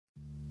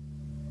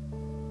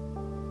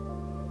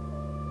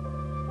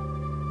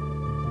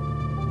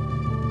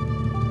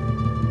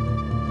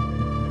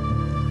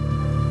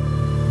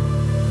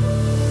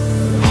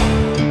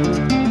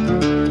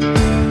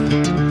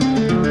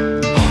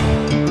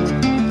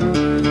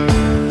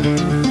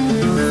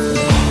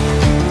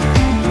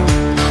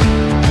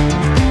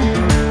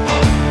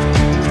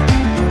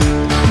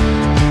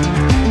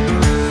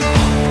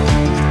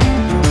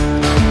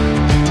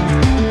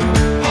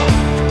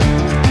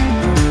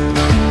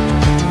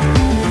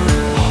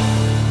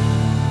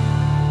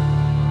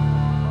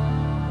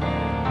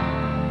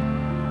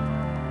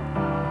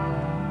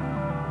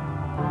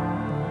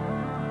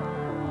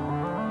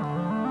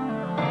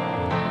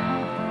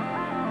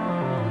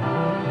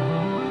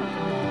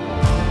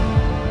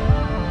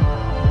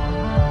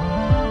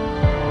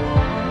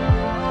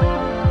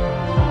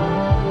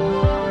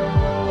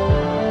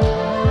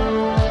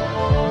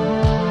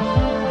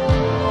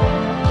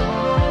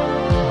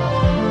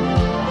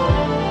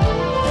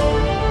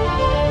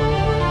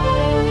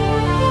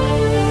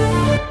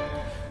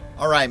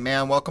right,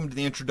 man. Welcome to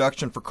the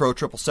introduction for Crow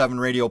 777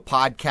 Radio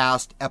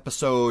Podcast,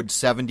 episode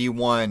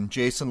 71.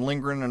 Jason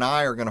Lindgren and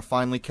I are going to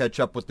finally catch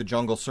up with the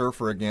Jungle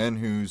Surfer again,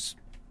 who's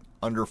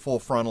under full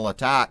frontal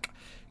attack,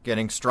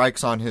 getting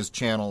strikes on his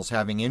channels,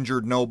 having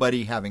injured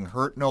nobody, having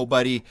hurt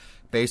nobody,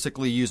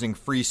 basically using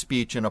free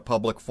speech in a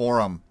public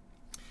forum.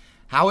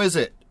 How is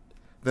it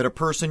that a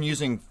person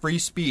using free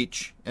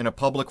speech in a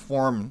public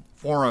forum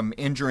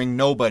injuring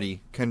nobody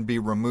can be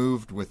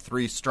removed with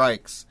 3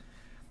 strikes?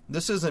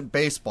 This isn't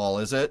baseball,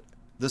 is it?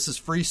 This is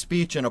free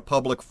speech in a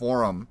public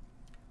forum.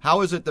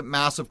 How is it that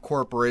massive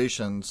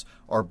corporations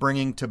are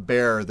bringing to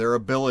bear their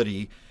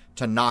ability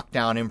to knock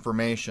down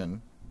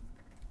information?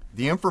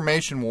 The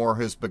information war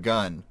has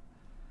begun.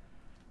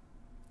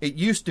 It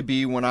used to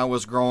be, when I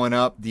was growing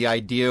up, the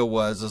idea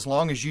was as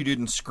long as you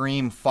didn't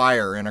scream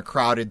fire in a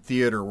crowded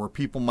theater where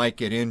people might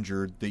get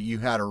injured, that you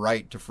had a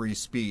right to free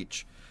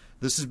speech.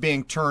 This is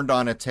being turned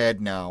on its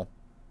head now.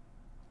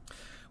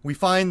 We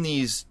find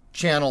these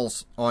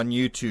channels on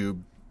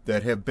YouTube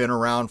that have been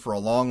around for a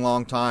long,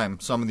 long time.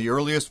 Some of the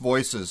earliest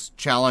voices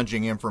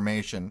challenging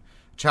information,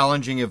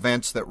 challenging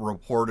events that were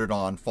reported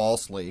on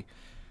falsely,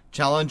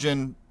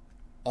 challenging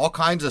all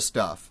kinds of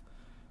stuff,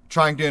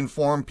 trying to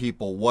inform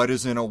people what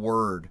is in a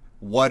word,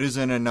 what is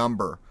in a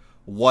number,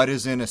 what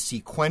is in a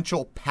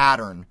sequential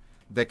pattern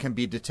that can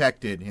be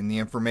detected in the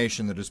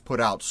information that is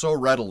put out so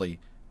readily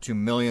to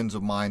millions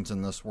of minds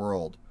in this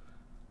world.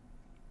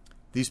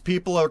 These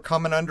people are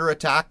coming under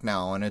attack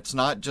now, and it's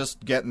not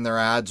just getting their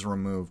ads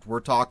removed. We're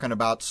talking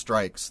about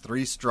strikes,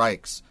 3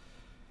 strikes.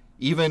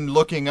 Even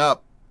looking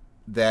up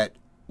that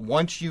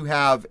once you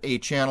have a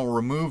channel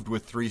removed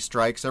with 3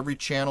 strikes, every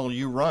channel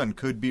you run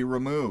could be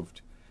removed.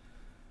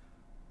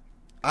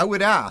 I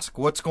would ask,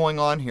 what's going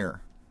on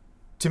here?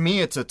 To me,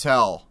 it's a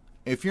tell.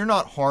 If you're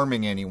not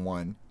harming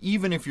anyone,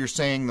 even if you're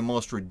saying the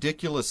most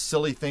ridiculous,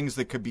 silly things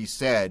that could be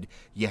said,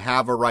 you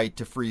have a right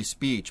to free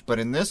speech. But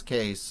in this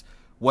case,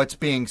 what's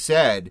being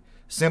said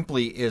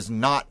simply is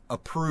not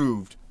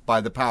approved by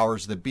the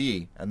powers that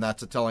be, and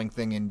that's a telling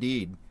thing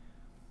indeed.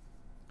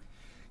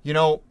 You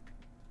know,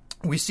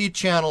 we see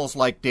channels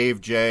like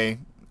Dave J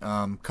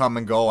come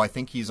and go. I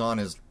think he's on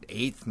his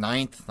 8th,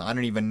 9th, I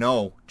don't even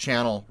know,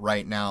 channel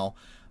right now.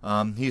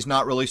 He's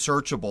not really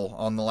searchable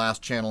on the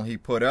last channel he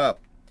put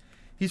up.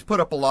 He's put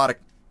up a lot of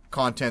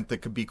content that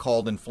could be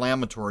called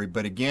inflammatory,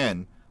 but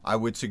again, I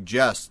would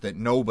suggest that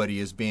nobody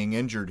is being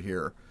injured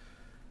here.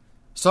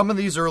 Some of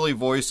these early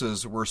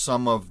voices were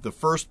some of the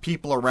first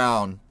people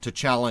around to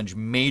challenge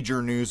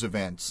major news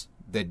events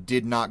that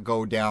did not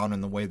go down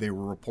in the way they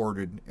were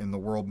reported in the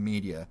world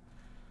media.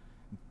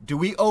 Do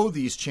we owe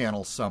these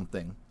channels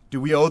something? Do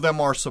we owe them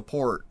our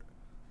support?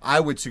 I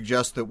would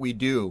suggest that we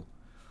do.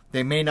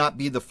 They may not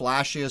be the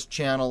flashiest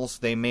channels,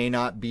 they may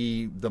not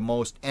be the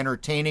most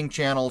entertaining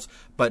channels,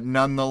 but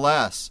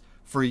nonetheless,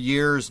 for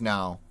years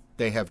now,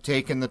 they have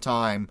taken the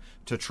time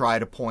to try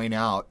to point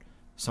out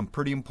some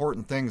pretty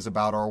important things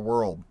about our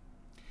world.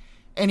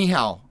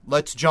 Anyhow,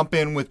 let's jump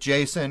in with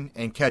Jason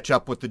and catch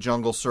up with the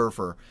Jungle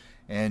Surfer.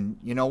 And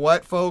you know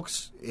what,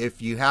 folks?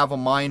 If you have a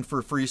mind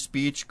for free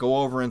speech, go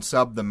over and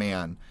sub the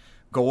man.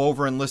 Go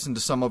over and listen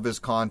to some of his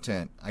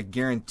content. I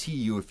guarantee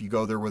you, if you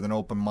go there with an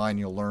open mind,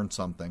 you'll learn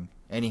something.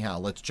 Anyhow,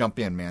 let's jump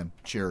in, man.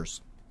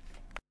 Cheers.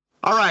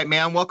 All right,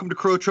 man. Welcome to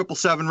Crow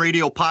 777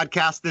 Radio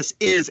Podcast. This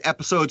is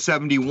episode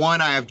 71.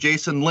 I have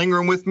Jason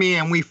Lindgren with me,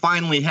 and we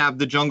finally have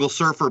the Jungle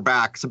Surfer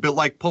back. It's a bit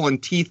like pulling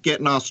teeth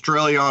getting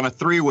Australia on a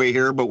 3-way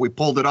here, but we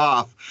pulled it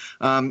off.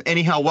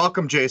 Anyhow,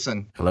 welcome,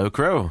 Jason. Hello,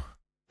 Crow.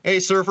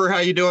 Hey, Surfer. How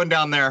you doing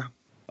down there?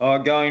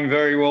 Going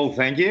very well,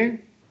 thank you.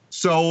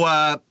 So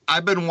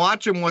I've been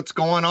watching what's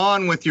going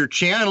on with your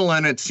channel,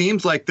 and it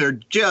seems like they're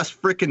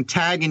just freaking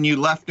tagging you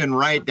left and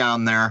right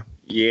down there.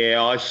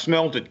 Yeah, I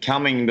smelt it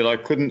coming, but I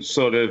couldn't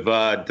sort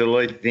of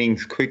delete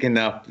things quick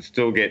enough to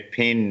still get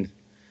pinned.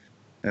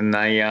 And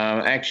they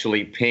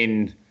actually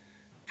pinned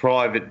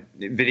private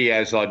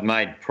videos I'd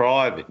made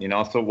private. You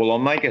know, I thought, well, I'll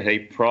make a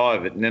heap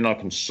private, and then I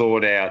can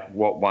sort out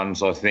what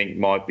ones I think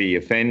might be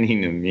offending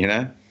them, you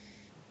know.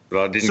 But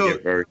I didn't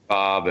get very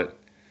far, but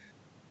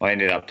I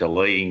ended up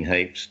deleting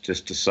heaps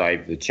just to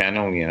save the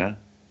channel, you know.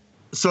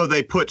 So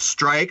they put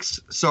strikes.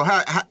 So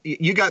how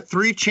you got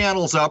 3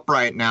 channels up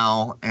right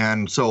now,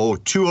 and so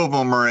 2 of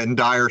them are in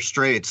dire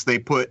straits. They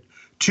put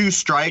 2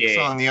 strikes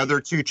on the other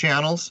 2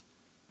 channels?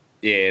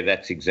 Yeah,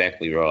 that's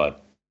exactly right.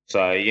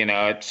 So, you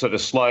know, it sort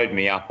of slowed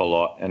me up a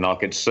lot, and I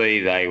could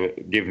see they were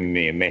giving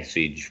me a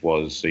message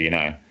was, you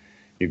know,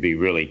 you'd be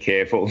really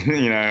careful,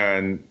 you know,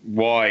 and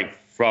why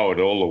throw it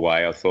all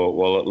away? I thought,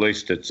 well, at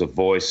least it's a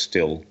voice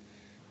still,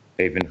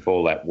 even if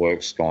all that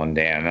work's gone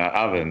down.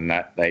 Other than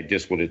that, they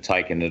just would have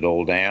taken it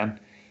all down.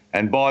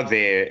 And by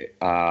their,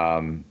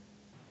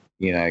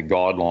 you know,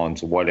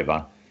 guidelines or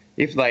whatever,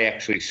 if they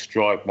actually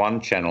strike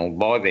one channel,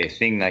 by their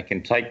thing, they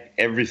can take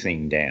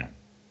everything down.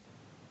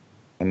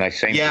 And they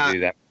seem to do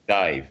that with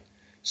Dave.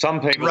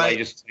 Some people, they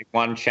just take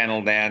one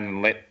channel down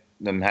and let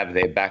them have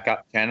their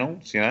backup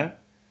channels, you know.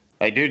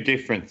 They do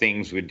different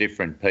things with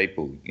different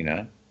people, you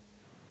know.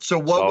 So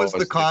what was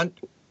the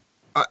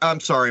I'm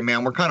sorry,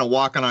 man. We're kind of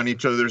walking on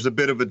each other. There's a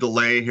bit of a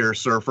delay here,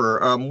 Surfer.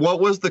 What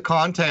was the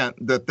content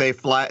that they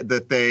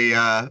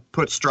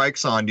put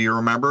strikes on? Do you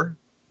remember?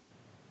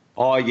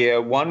 Oh, yeah.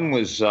 One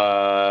was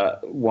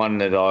one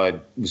that I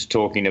was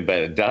talking about,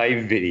 a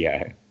Dave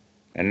video.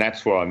 And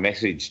that's where I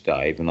messaged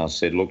Dave and I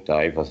said, look,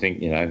 Dave, I think,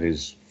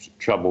 there's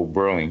trouble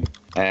brewing.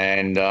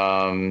 And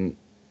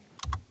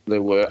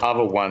there were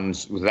other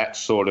ones with that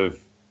sort of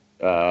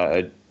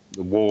the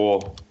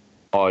war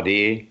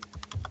idea.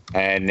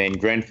 And then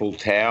Grenfell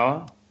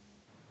Tower.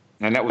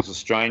 And that was a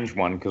strange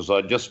one because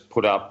I just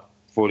put up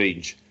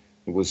footage.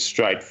 It was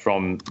straight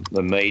from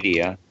the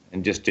media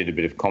and just did a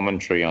bit of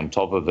commentary on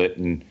top of it.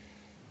 And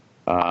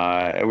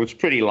it was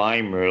pretty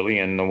lame, really,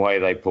 and the way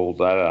they pulled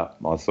that up,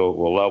 I thought,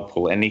 well, they'll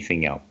pull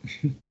anything up.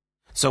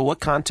 So what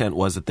content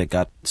was it that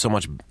got so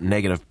much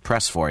negative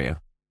press for you?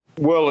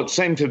 Well, it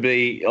seemed to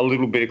be a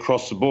little bit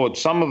across the board.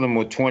 Some of them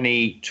were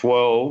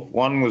 2012.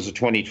 One was a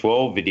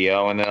 2012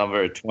 video and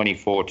another a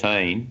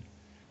 2014.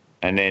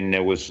 And then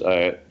there was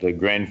the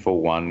Grenfell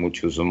one,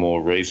 which was a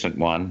more recent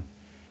one.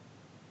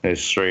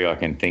 There's three I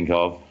can think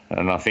of.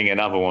 And I think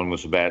another one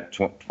was about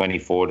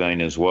 2014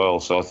 as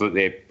well. So I thought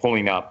they're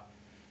pulling up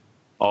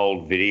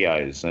old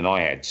videos, and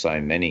I had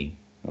so many.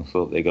 I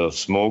thought they got a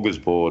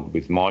smorgasbord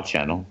with my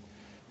channel.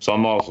 So I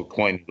might as well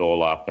clean it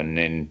all up and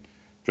then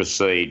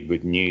proceed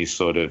with new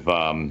sort of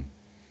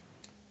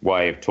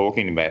way of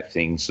talking about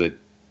things that,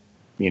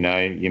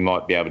 you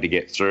might be able to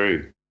get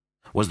through.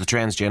 Was the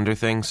transgender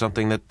thing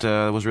something that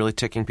was really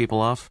ticking people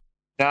off?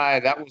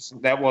 No,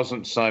 that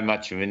wasn't so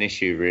much of an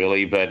issue,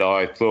 really, but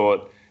I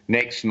thought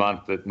next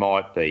month it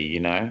might be,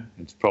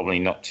 It's probably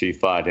not too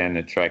far down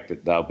the track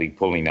that they'll be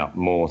pulling up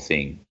more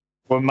things.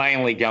 We're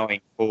mainly going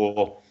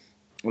for,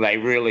 they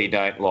really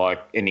don't like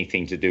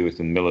anything to do with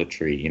the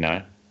military,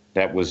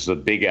 That was the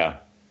bigger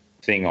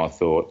thing, I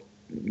thought,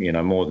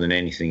 more than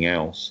anything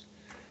else.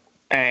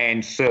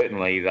 And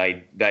certainly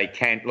they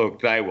can't,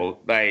 look,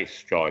 they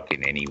strike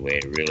in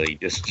anywhere, really,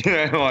 just,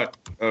 like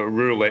a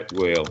roulette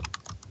wheel,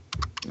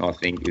 I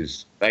think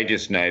they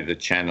just know the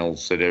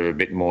channels that are a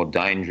bit more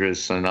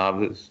dangerous than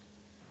others.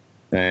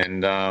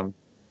 And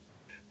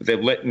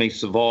they've let me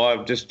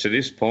survive just to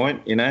this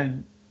point,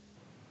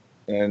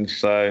 And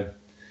so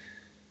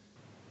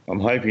I'm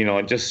hoping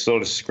I just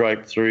sort of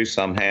scrape through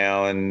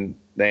somehow and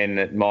then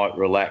it might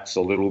relax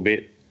a little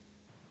bit.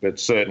 But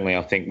certainly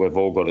I think we've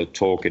all got to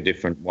talk a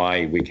different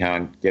way. We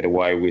can't get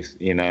away with,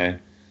 the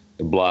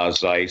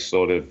blasé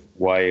sort of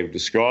way of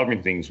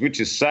describing things, which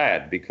is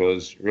sad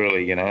because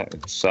really,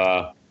 it's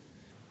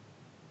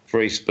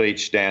free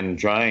speech down the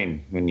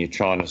drain when you're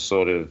trying to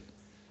sort of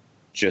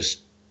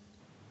just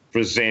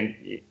present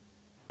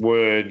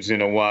words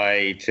in a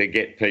way to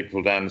get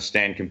people to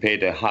understand compared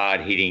to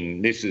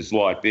hard-hitting, this is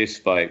like this,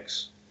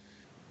 folks.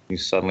 You're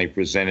suddenly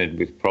presented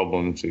with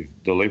problems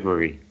with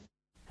delivery.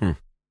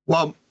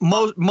 Well,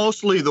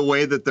 mostly the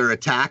way that they're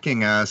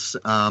attacking us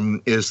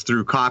is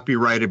through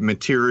copyrighted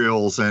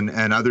materials and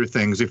other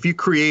things. If you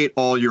create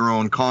all your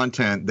own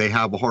content, they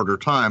have a harder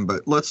time.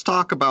 But let's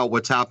talk about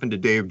what's happened to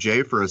Dave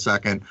J for a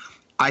second.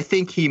 I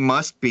think he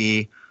must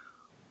be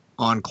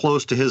on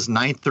close to his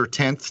 9th or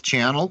 10th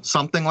channel,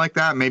 something like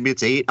that. Maybe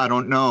it's 8, I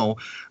don't know.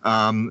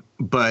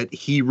 But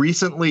he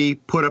recently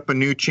put up a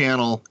new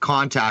channel,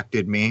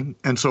 contacted me.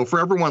 And so for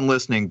everyone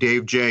listening,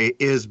 Dave J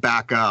is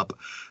back up.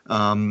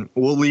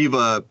 We'll leave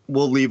a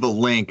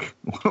link,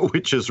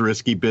 which is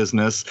risky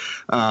business,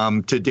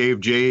 to Dave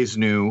J's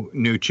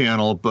new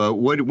channel. But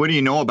what do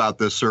you know about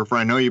this, Surfer?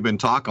 I know you've been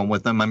talking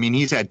with him. I mean,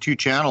 he's had 2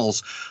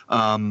 channels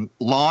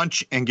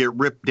launch and get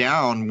ripped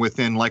down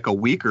within like a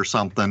week or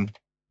something.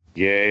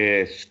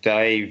 Yes,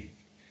 Dave,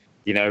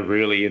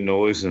 really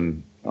annoys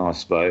them, I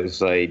suppose.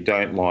 They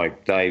don't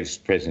like Dave's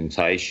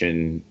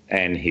presentation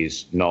and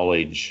his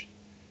knowledge.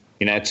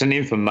 It's an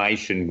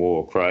information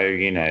war, Crow,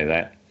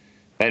 that.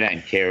 They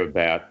don't care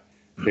about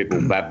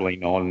people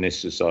babbling on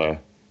this is a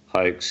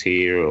hoax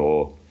here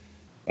or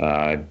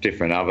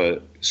different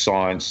other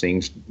science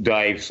things.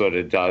 Dave sort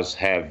of does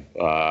have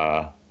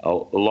a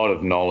lot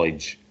of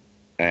knowledge,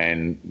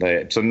 and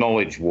it's a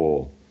knowledge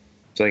war.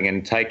 So they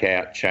can take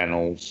out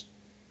channels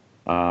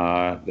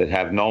that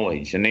have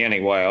knowledge. And the only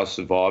way I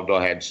survived,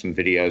 I had some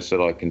videos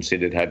that I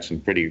considered had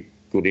some pretty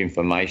good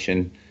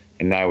information,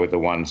 and they were the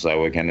ones they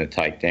were going to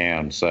take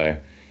down. So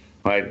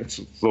I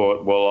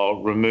thought, well,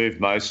 I'll remove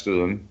most of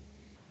them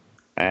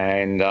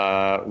and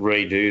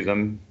redo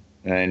them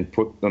and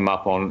put them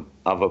up on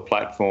other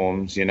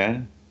platforms,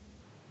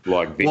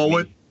 like Vimeo.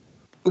 Well,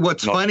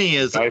 what's funny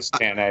is Ghost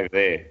Town over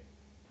there.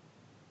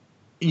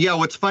 Yeah,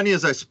 what's funny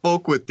is I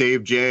spoke with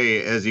Dave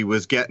J as he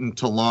was getting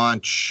to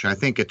launch, I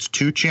think it's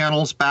 2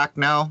 channels back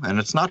now, and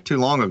it's not too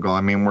long ago. I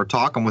mean, we're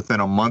talking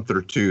within a month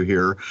or 2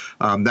 here.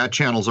 That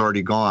channel's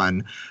already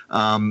gone.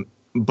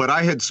 But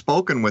I had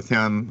spoken with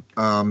him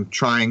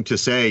trying to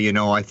say,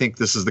 I think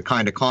this is the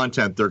kind of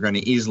content they're going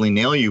to easily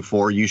nail you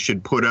for. You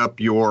should put up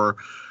your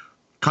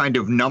kind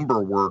of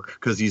number work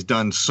because he's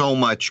done so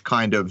much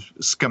kind of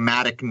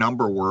schematic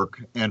number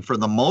work. And for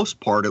the most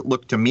part, it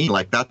looked to me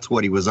like that's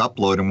what he was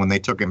uploading when they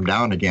took him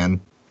down again.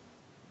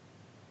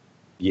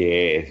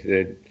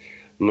 Yeah.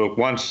 Look,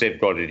 once they've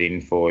got it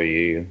in for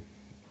you,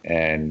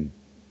 and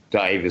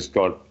Dave has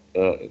got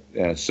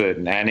a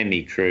certain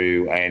enemy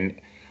crew and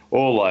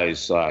all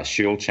those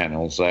shield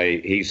channels,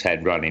 he's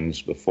had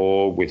run-ins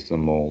before with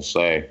them all,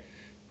 so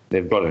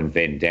they've got a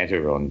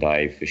vendetta on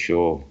Dave for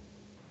sure.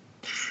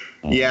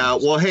 Yeah,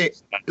 well, hey,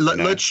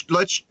 let's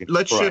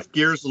shift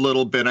gears a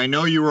little bit. I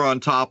know you were on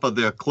top of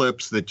the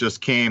eclipse that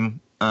just came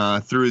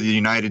through the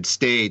United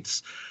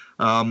States.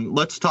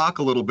 Let's talk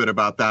a little bit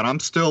about that. I'm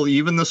still,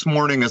 even this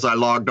morning as I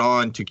logged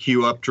on to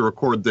queue up to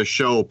record this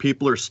show,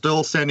 people are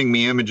still sending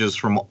me images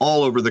from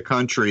all over the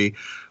country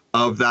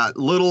of that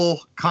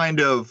little kind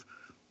of,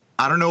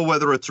 I don't know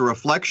whether it's a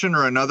reflection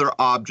or another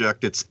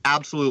object. It's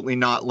absolutely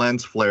not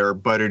lens flare,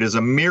 but it is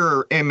a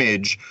mirror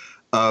image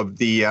of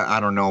the,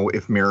 I don't know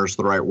if mirror is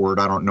the right word.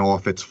 I don't know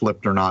if it's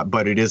flipped or not,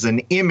 but it is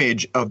an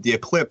image of the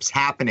eclipse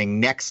happening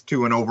next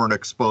to an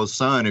overexposed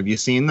sun. Have you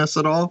seen this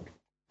at all?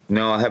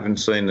 No, I haven't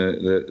seen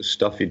the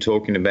stuff you're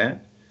talking about.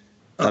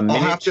 A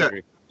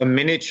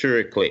miniature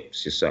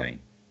eclipse, you're saying?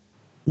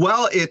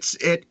 Well,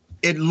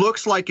 it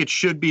looks like it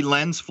should be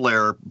lens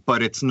flare,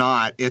 but it's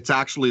not. It's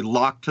actually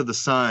locked to the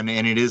sun,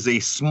 and it is a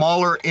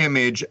smaller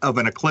image of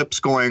an eclipse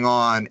going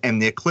on, and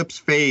the eclipse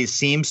phase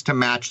seems to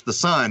match the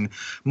sun.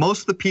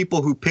 Most of the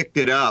people who picked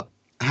it up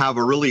have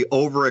a really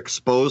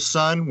overexposed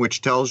sun,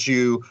 which tells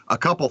you a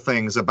couple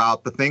things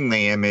about the thing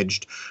they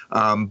imaged.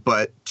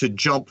 But to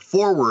jump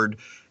forward,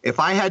 if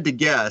I had to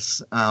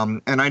guess,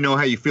 and I know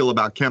how you feel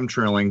about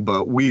chemtrailing,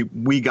 but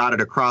we got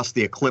it across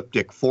the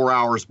ecliptic 4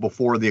 hours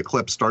before the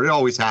eclipse started. It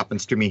always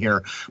happens to me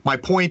here. My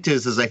point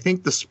is I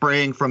think the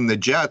spraying from the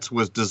jets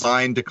was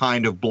designed to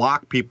kind of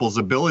block people's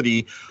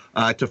ability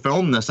to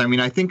film this. I mean,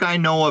 I think I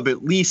know of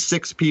at least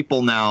 6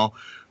 people now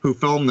who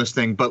filmed this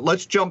thing. But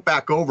let's jump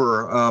back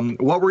over.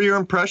 What were your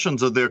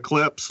impressions of the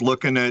eclipse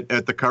looking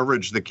at the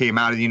coverage that came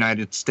out of the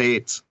United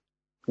States?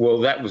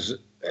 Well,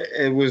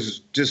 it was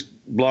just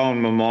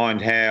blowing my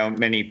mind how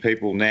many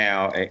people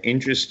now are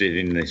interested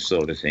in this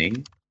sort of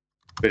thing.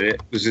 But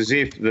it was as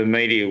if the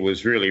media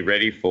was really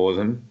ready for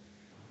them,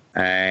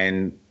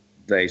 and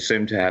they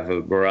seem to have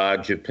a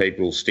barrage of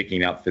people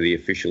sticking up for the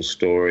official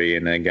story,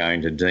 and they're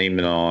going to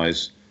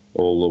demonise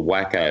all the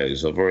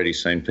wackos. I've already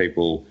seen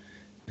people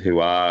who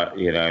are,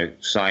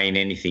 saying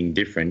anything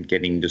different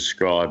getting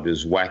described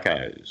as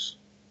wackos.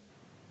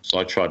 So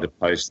I tried to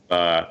post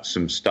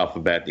some stuff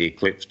about the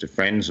eclipse to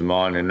friends of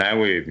mine, and they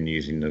were even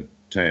using the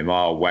term,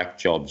 whack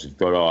jobs have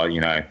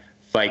got,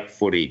 fake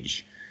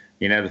footage.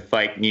 The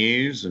fake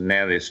news, and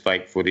now there's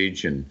fake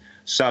footage, and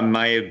some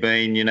may have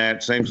been,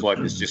 it seems like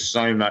there's just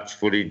so much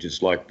footage.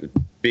 It's like the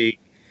big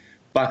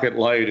bucket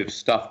load of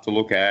stuff to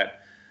look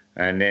at,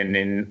 and then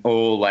in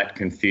all that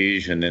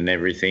confusion and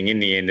everything, in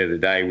the end of the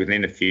day,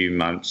 within a few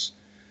months,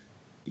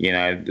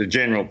 the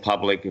general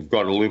public have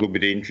got a little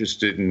bit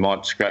interested and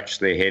might scratch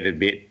their head a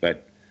bit,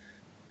 but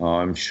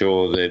I'm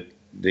sure that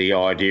the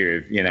idea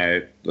of,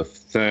 the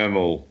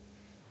thermal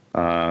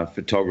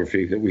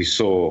photography that we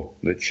saw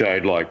that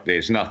showed like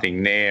there's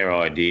nothing there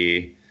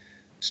idea,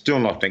 still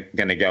not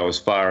going to go as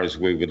far as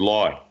we would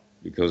like,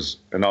 because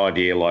an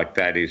idea like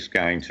that is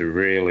going to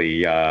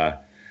really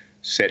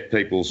set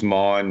people's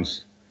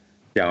minds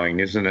going,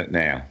 isn't it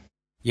now?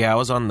 Yeah, I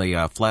was on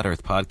the Flat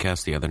Earth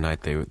podcast the other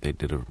night. They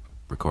did a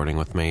recording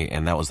with me,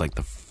 and that was like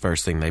the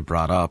first thing they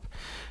brought up,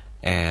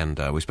 and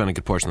we spent a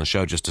good portion of the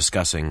show just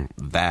discussing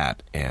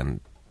that,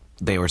 and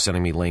they were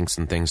sending me links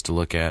and things to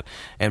look at,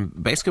 and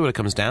basically what it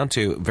comes down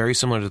to, very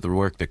similar to the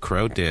work that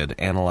Crow did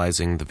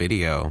analyzing the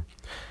video,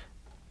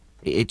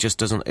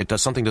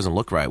 something doesn't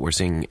look right. We're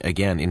seeing,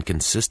 again,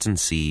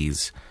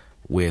 inconsistencies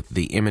with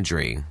the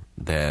imagery,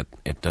 that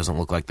it doesn't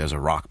look like there's a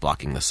rock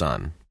blocking the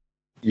sun.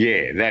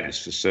 Yeah, that is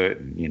for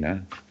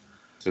certain,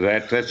 So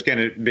that's going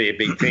to be a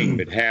big thing,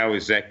 but how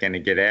is that going to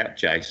get out,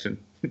 Jason?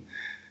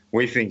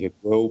 We think it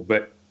will,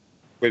 but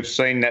we've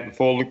seen that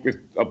before. Look, with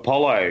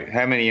Apollo,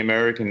 how many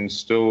Americans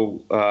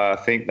still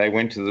think they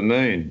went to the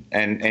moon?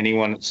 And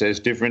anyone that says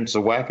different's a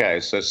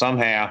wacko. So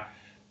somehow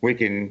we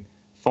can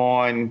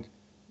find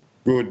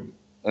good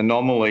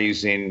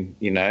anomalies in,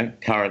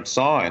 current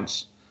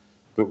science,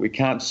 but we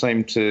can't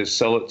seem to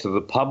sell it to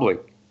the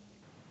public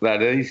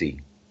that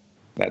easy.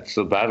 That's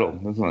the battle,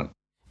 isn't it?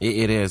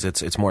 It is.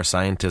 It's more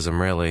scientism,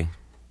 really.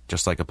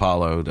 Just like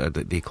Apollo,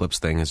 the eclipse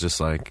thing is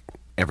just like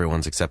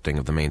everyone's accepting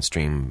of the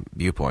mainstream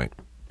viewpoint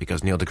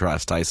because Neil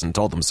deGrasse Tyson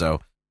told them so.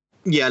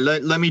 Yeah,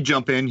 let me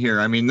jump in here.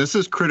 I mean, this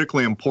is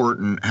critically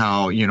important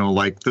how,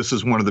 this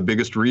is one of the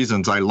biggest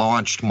reasons I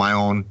launched my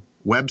own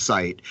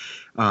website,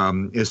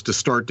 is to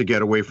start to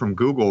get away from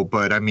Google.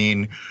 But I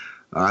mean,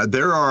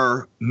 there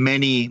are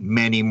many,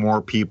 many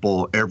more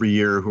people every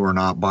year who are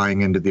not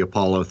buying into the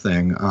Apollo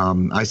thing.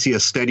 I see a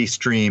steady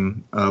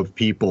stream of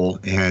people,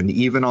 and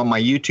even on my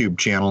YouTube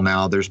channel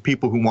now, there's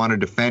people who want to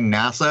defend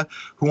NASA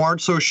who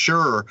aren't so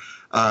sure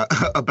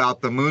about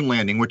the moon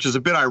landing, which is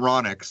a bit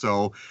ironic.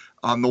 So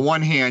on the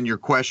one hand, you're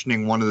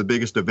questioning one of the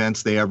biggest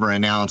events they ever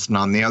announced, and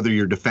on the other,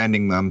 you're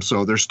defending them.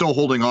 So they're still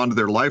holding on to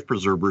their life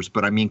preservers.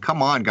 But I mean,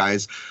 come on,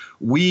 guys.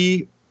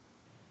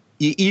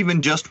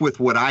 even just with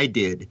what I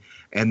did,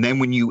 and then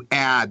when you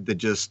add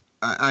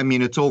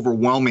it's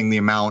overwhelming the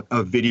amount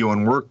of video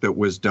and work that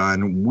was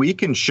done. We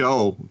can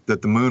show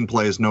that the moon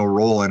plays no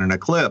role in an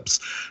eclipse,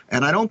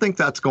 and I don't think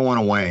that's going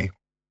away.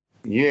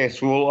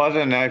 Yes, well, I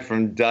don't know,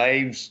 from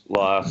Dave's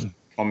last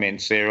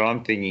comments there,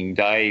 I'm thinking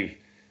Dave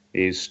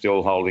is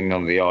still holding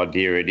on to the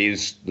idea it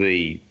is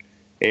the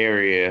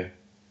area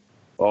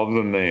of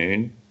the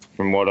moon,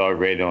 from what I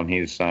read on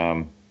his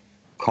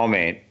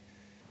comment,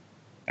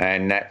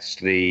 and that's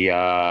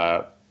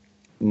the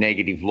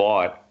negative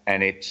light,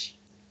 and it's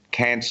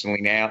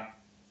cancelling out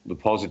the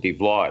positive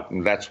light,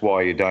 and that's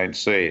why you don't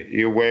see it.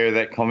 You aware of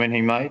that comment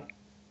he made?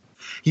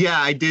 Yeah,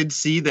 I did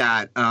see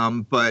that.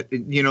 But,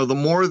 the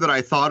more that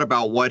I thought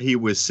about what he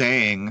was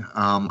saying,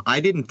 I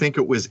didn't think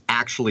it was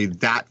actually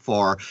that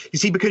far. You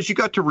see, because you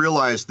got to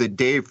realize that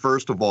Dave,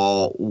 first of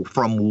all,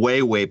 from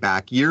way, way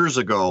back years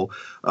ago,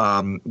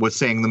 was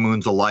saying the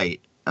moon's a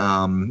light.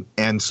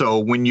 And so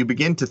when you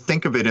begin to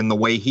think of it in the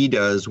way he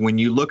does, when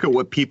you look at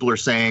what people are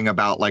saying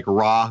about like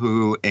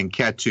Rahu and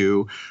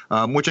Ketu,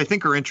 which I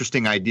think are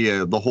interesting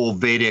idea, the whole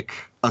Vedic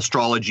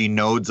astrology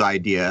nodes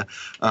idea.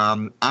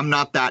 I'm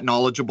not that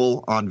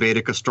knowledgeable on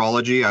Vedic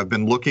astrology. I've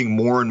been looking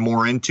more and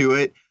more into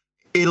it.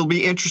 It'll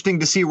be interesting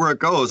to see where it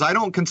goes. I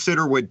don't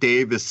consider what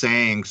Dave is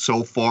saying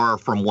so far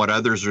from what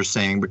others are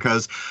saying,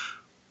 because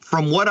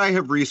from what I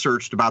have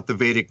researched about the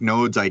Vedic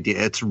nodes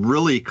idea, it's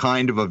really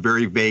kind of a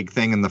very vague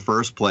thing in the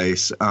first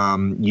place.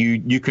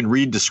 You can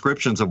read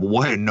descriptions of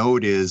what a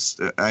node is.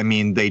 I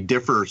mean, they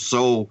differ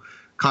so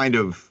kind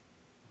of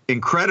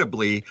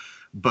incredibly,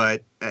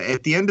 but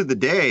at the end of the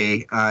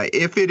day,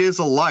 if it is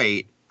a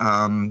light,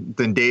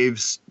 then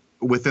Dave's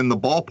within the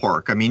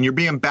ballpark. I mean, you're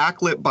being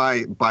backlit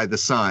by the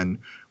sun,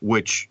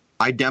 which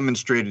I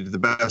demonstrated to the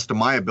best of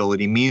my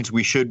ability means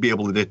we should be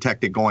able to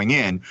detect it going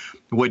in.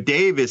 What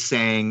Dave is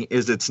saying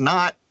is it's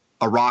not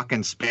a rock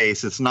in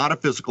space. It's not a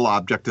physical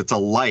object. It's a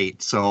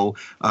light. So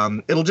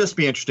it'll just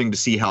be interesting to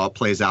see how it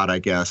plays out, I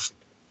guess.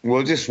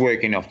 Well, just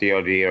working off the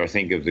idea, I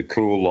think, of the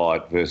cool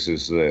light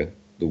versus the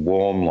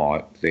warm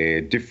light.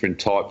 They're different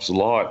types of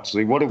light.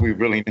 So what do we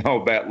really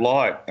know about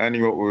light?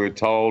 Only what we were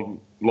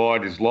told,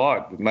 light is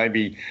light. But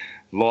maybe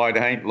light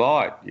ain't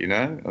light,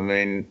 I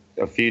mean,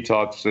 a few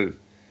types of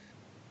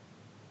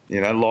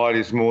light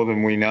is more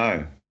than we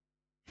know.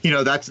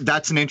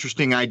 That's an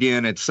interesting idea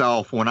in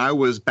itself. When I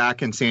was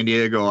back in San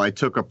Diego, I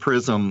took a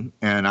prism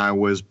and I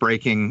was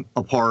breaking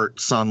apart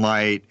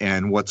sunlight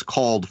and what's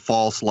called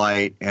false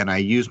light, and I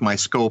used my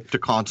scope to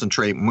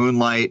concentrate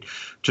moonlight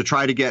to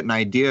try to get an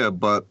idea.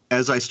 But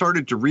as I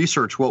started to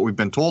research what we've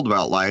been told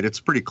about light, it's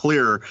pretty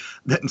clear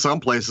that in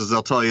some places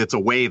they'll tell you it's a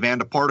wave and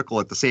a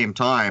particle at the same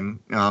time.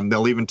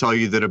 They'll even tell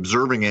you that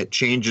observing it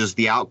changes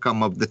the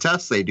outcome of the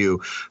tests they do.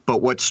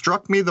 But what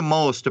struck me the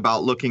most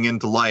about looking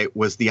into light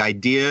was the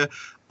idea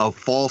of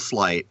false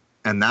light,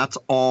 and that's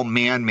all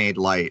man-made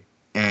light.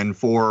 And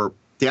for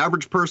the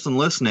average person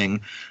listening,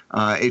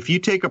 if you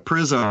take a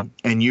prism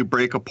and you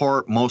break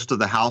apart most of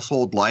the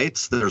household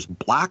lights, there's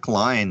black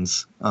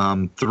lines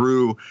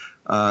through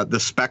the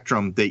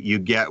spectrum that you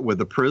get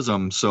with a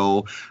prism.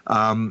 So,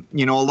 a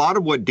lot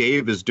of what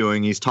Dave is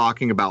doing, he's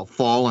talking about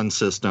fallen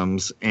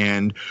systems.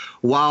 And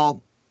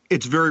while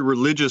it's very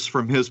religious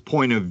from his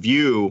point of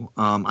view,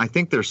 I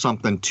think there's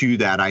something to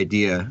that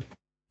idea.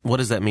 What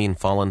does that mean,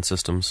 fallen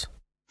systems?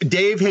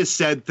 Dave has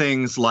said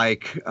things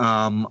like,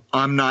 I'm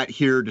not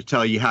here to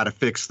tell you how to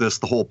fix this.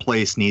 The whole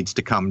place needs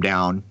to come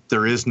down.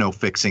 There is no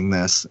fixing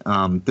this,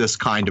 this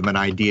kind of an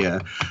idea.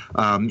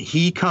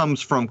 He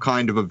comes from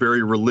kind of a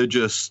very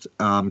religious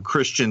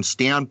Christian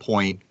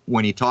standpoint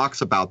when he talks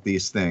about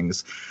these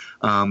things.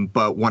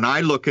 But when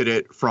I look at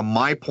it from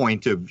my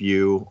point of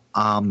view,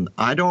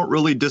 I don't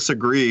really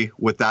disagree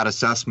with that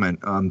assessment.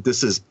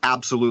 This is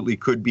absolutely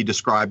could be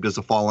described as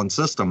a fallen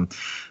system.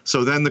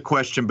 So then the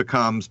question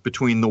becomes,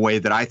 between the way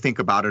that I think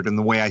about it and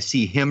the way I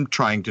see him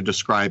trying to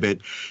describe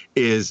it,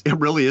 is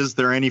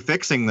there any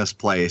fixing this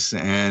place?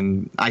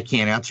 And I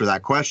can't answer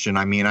that question.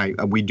 I mean,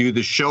 we do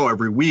this show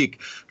every week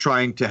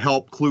trying to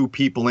help clue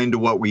people into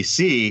what we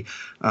see,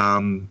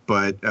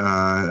 but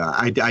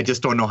I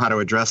just don't know how to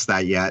address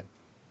that yet.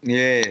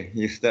 Yeah,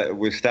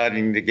 we're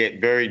starting to get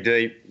very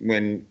deep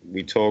when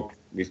we talk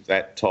with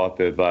that type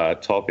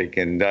of topic,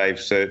 and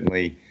Dave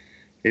certainly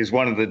is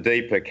one of the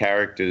deeper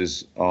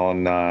characters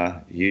on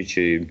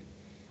YouTube,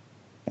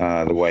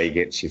 the way he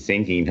gets you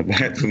thinking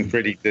about some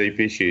pretty deep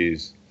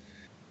issues.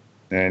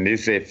 And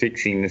is there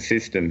fixing the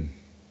system?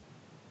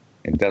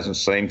 It doesn't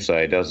seem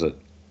so, does it?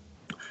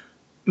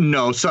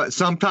 No, so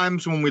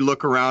sometimes when we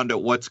look around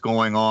at what's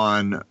going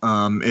on,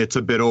 it's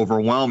a bit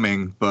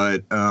overwhelming,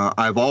 but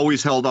I've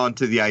always held on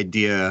to the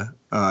idea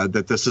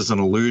that this is an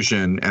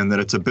illusion and that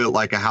it's a bit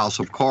like a house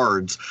of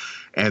cards.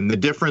 And the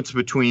difference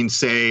between,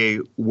 say,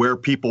 where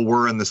people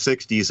were in the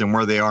 60s and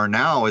where they are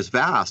now is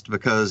vast,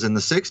 because in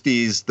the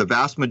 60s, the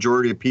vast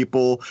majority of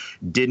people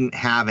didn't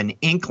have an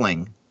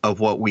inkling of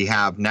what we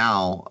have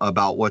now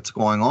about what's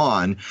going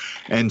on.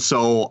 And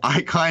so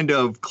I kind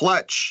of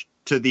clutch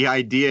to the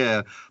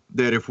idea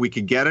that if we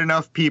could get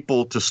enough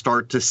people to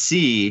start to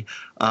see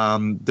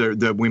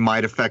that we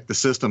might affect the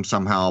system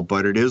somehow.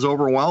 But it is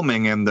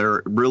overwhelming, and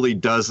there really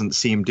doesn't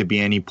seem to be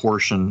any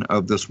portion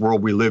of this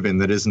world we live in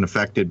that isn't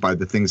affected by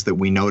the things that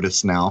we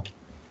notice now.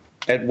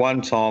 At one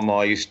time,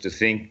 I used to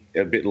think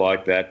a bit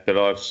like that, but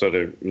I've sort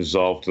of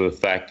resolved to the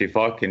fact if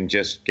I can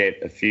just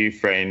get a few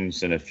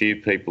friends and a few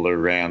people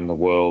around the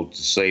world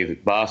to see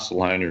that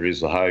Barcelona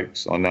is a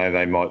hoax, I know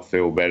they might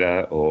feel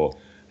better, or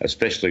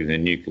especially the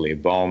nuclear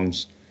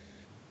bombs.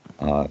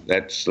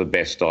 That's the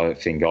best I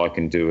think I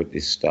can do at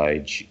this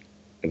stage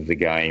of the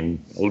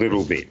game, a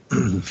little bit,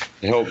 to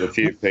help a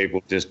few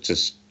people just to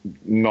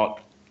not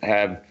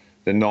have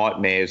the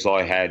nightmares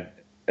I had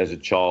as a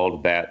child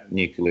about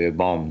nuclear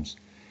bombs.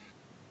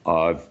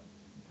 I've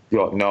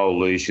got no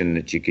illusion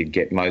that you could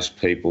get most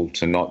people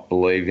to not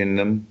believe in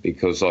them,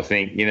 because I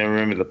think,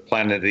 remember the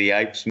Planet of the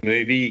Apes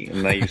movie,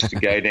 and they used to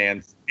go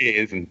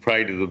downstairs and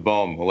pray to the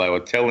bomb. Well, they were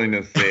telling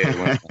us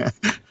there.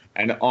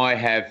 And I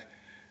have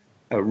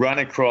run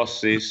across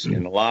this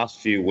in the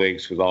last few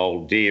weeks with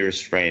old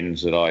dearest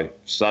friends that I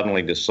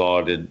suddenly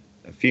decided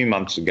a few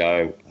months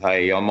ago,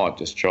 hey, I might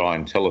just try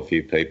and tell a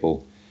few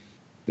people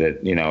that,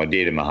 are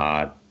dear to my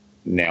heart.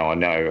 Now I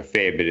know a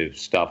fair bit of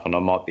stuff, and I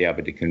might be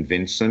able to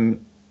convince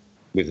them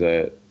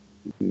I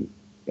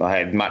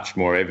had much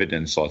more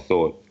evidence, I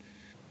thought,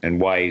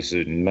 and ways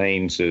and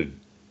means of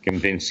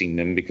convincing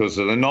them because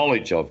of the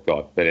knowledge I've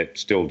got, but it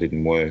still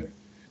didn't work.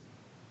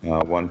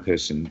 One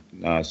person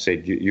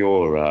said,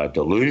 you're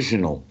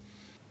delusional,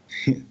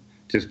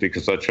 just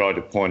because I tried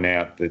to point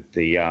out that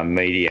the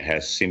media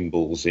has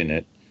symbols in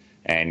it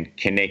and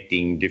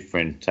connecting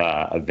different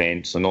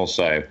events, and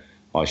also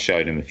I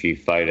showed him a few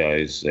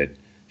photos that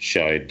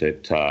showed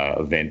that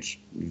events,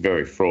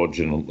 very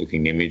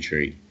fraudulent-looking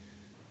imagery.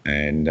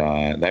 And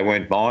they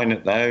weren't buying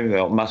it, though.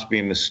 Well, it must be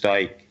a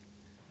mistake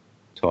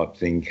type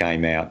thing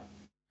came out.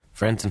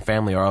 Friends and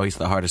family are always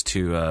the hardest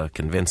to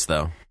convince,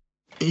 though.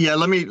 Yeah,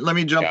 let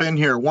me jump in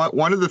here.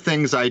 One of the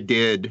things I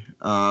did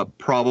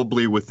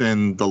probably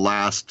within the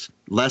last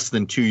less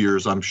than 2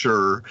 years, I'm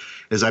sure,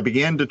 is I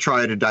began to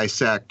try to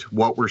dissect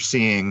what we're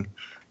seeing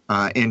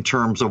in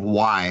terms of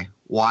why.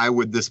 Why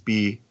would this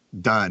be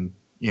done?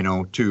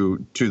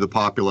 To the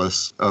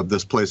populace of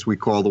this place we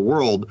call the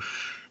world.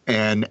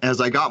 And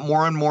as I got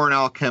more and more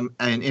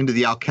into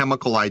the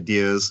alchemical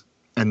ideas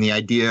and the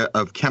idea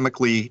of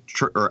alchemically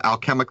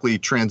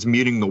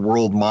transmuting the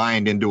world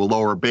mind into a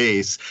lower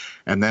base,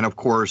 and then of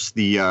course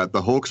the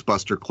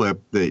Hoaxbuster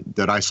clip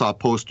that I saw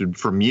posted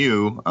from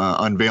you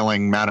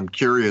unveiling Madame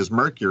Curie as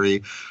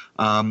Mercury,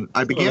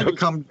 I began to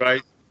come.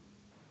 Right.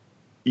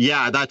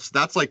 Yeah,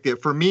 that's like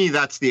for me,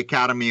 that's the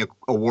Academy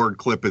Award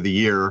clip of the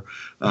year.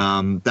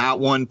 That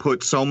one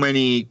put so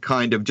many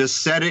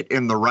just said it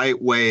in the right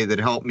way that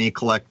helped me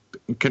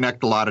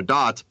connect a lot of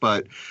dots.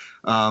 But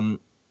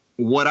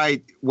what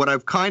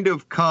I've kind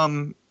of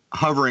come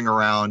hovering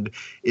around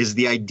is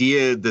the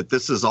idea that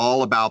this is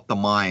all about the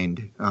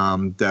mind,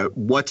 that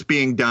what's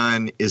being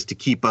done is to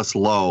keep us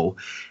low.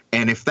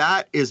 And if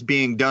that is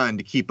being done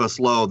to keep us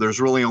low, there's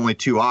really only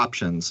two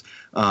options.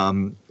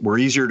 We're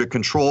easier to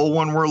control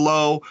when we're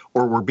low,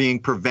 or we're being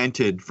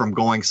prevented from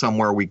going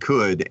somewhere we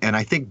could. And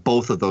I think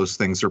both of those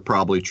things are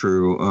probably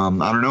true.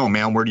 I don't know,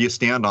 man. Where do you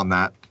stand on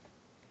that?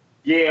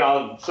 Yeah,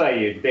 I'll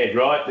say you're dead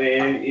right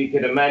there. You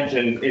could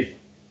imagine if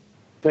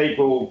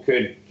people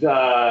could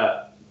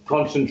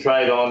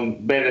concentrate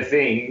on better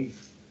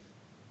things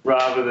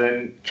rather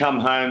than come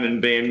home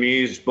and be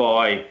amused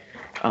by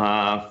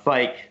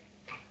fake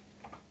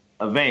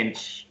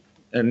events,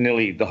 and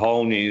nearly the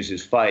whole news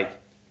is fake.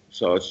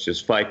 So it's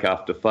just fake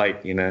after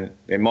fake,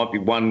 There might be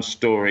one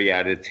story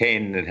out of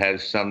 10 that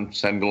has some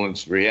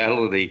semblance of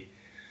reality.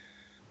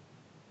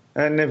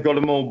 And they've got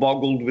them all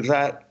boggled with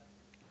that.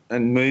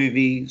 And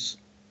movies,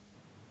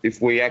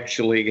 if we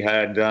actually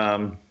had,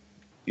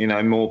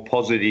 more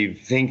positive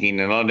thinking,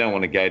 and I don't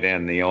want to go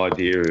down the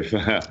idea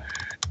of,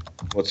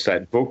 what's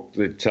that book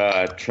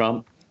that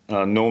Trump,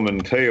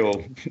 Norman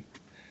Peale,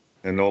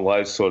 and all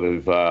those sort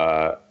of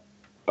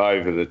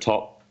over the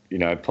top,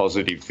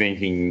 positive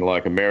thinking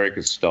like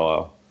America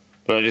style.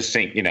 But I just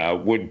think, it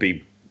would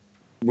be,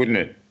 wouldn't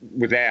it?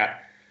 Without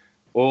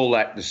all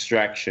that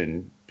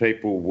distraction,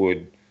 people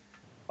would,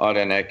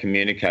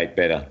 communicate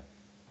better.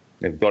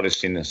 They've got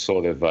us in a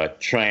sort of a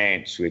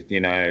trance with,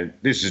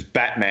 this is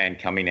Batman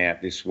coming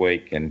out this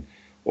week, and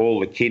all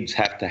the kids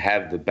have to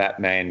have the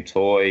Batman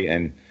toy,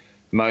 and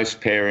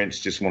most parents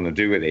just want to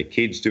do what their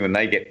kids do, and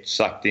they get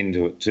sucked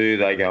into it too.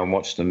 They go and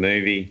watch the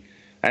movie.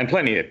 And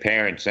plenty of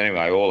parents,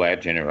 anyway, all our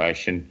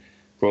generation,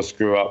 of course,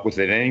 grew up with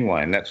it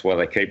anyway, and that's why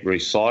they keep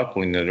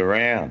recycling it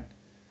around.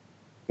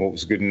 What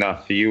was good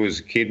enough for you as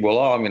a kid? Well,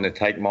 I'm going to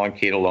take my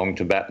kid along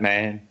to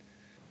Batman,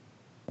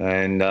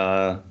 and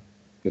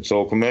it's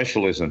all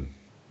commercialism.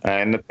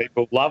 And the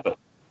people love it.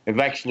 They've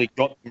actually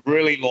got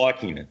really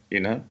liking it,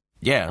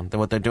 Yeah,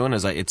 then what they're doing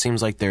is it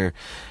seems like they're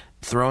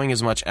throwing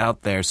as much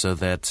out there so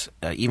that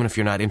even if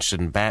you're not interested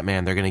in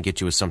Batman, they're going to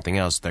get you with something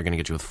else. They're going to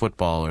get you with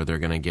football, or they're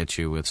going to get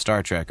you with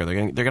Star Trek, or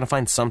they're going to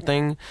find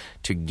something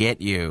to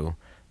get you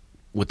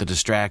with the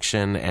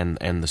distraction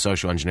and the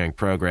social engineering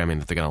programming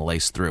that they're going to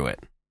lace through it.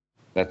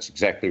 That's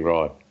exactly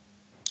right.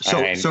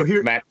 So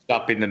here, matched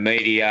up in the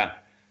media,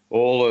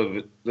 all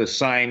of the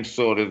same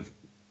sort of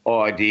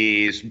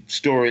ideas.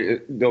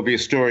 There'll be a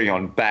story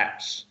on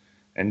bats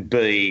and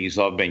bees.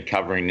 I've been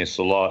covering this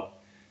a lot.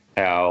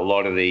 How a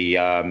lot of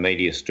the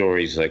media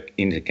stories are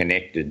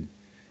interconnected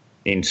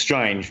in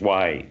strange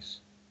ways,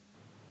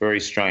 very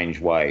strange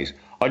ways.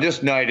 I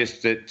just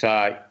noticed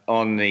that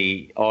on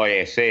the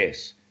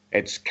ISS,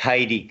 it's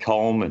Katie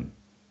Coleman.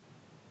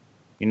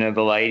 You know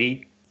the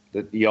lady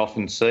that you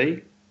often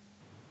see?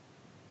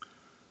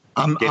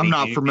 I'm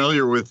not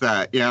familiar with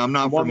that. Yeah, I'm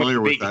not familiar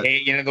with that. Hair,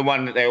 you know, the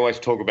one that they always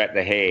talk about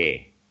the hair.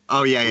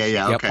 Oh,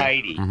 yeah. Okay.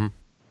 Katie. Mm-hmm.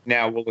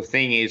 Now, well, the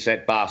thing is,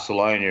 at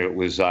Barcelona, it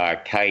was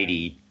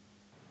Katie.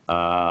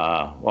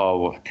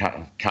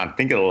 Can't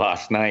think of the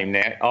last name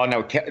now. Oh,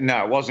 no,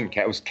 it wasn't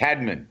Cat. It was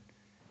Cadman.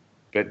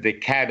 But the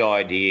CAD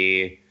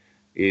idea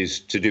is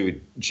to do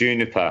with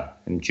juniper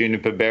and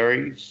juniper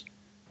berries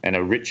and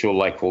a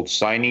ritual they called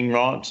seining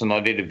rites, and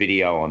I did a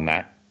video on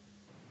that.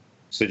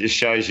 So it just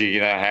shows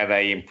you, how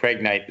they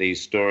impregnate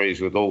these stories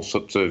with all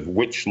sorts of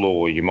witch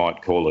lore, you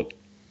might call it.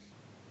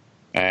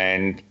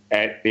 And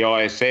at the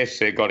ISS,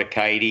 they've got a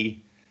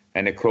Katie.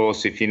 And, of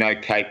course, if you know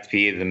Cape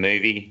Fear, the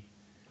movie,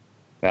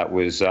 that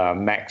was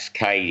Max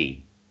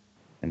Cady.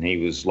 And he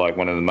was like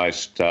one of the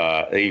most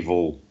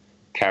evil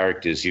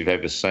characters you've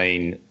ever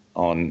seen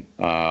on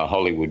a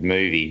Hollywood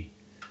movie.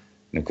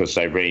 And, of course,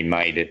 they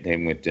remade it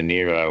then with De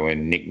Niro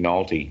and Nick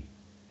Nolte.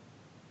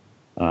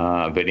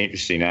 But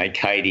interesting,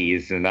 Katie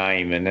is the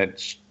name, and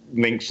it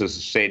links, as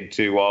I said,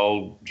 to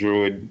old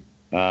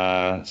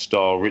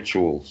Druid-style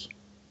rituals.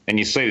 And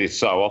you see this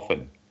so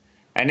often.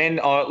 And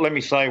then let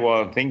me say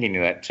while I'm thinking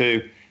of that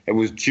too, it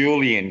was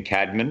Julian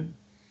Cadman.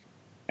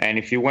 And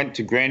if you went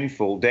to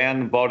Grenfell, down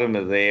the bottom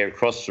of there,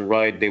 across the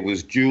road, there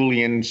was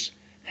Julian's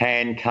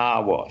Hand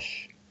Car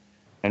Wash.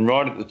 And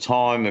right at the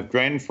time of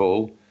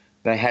Grenfell,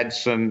 they had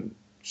some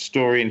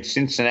story in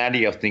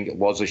Cincinnati, I think it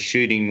was, a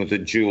shooting with a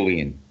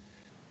Julian.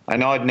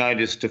 And I'd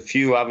noticed a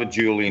few other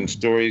Julian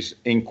stories,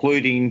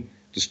 including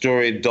the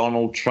story of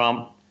Donald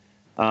Trump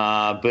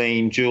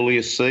being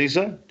Julius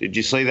Caesar. Did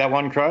you see that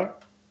one, Crow?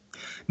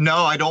 No,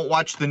 I don't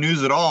watch the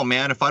news at all,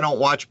 man. If I don't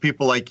watch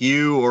people like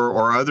you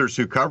or others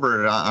who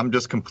cover it, I'm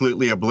just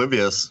completely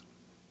oblivious.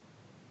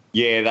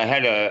 Yeah, they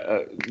had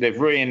they've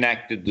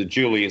reenacted the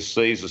Julius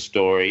Caesar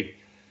story,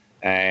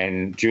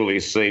 and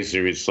Julius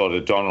Caesar is sort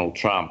of Donald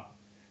Trump.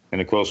 And,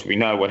 of course, we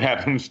know what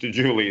happens to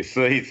Julius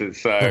Caesar.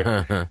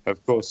 So,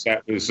 of course,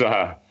 that was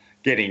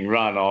getting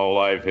run all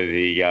over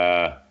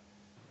the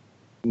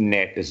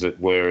net, as it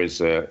were,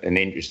 as an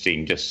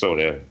interesting just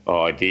sort of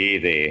idea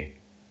there.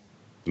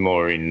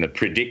 More in the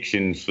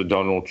predictions for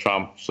Donald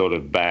Trump sort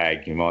of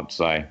bag, you might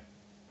say.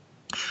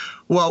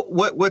 Well,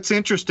 what's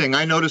interesting,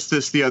 I noticed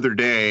this the other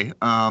day.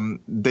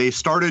 They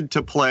started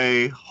to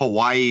play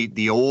Hawaii,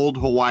 the old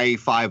Hawaii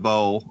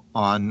 5-0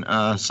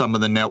 on some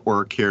of the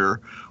network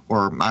here.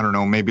 Or I don't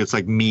know, maybe it's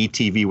like Me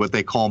TV, what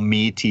they call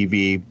Me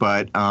TV.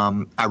 But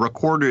I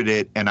recorded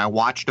it and I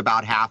watched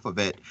about half of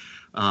it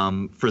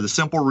for the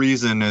simple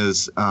reason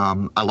is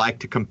I like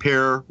to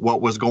compare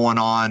what was going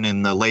on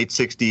in the late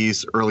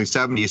 60s, early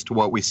 70s to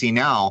what we see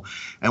now.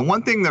 And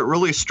one thing that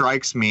really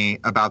strikes me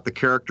about the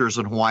characters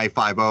in Hawaii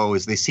 5-0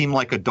 is they seem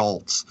like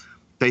adults.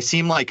 They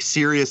seem like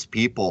serious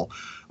people.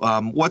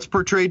 What's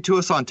portrayed to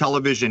us on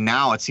television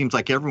now, it seems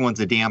like everyone's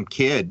a damn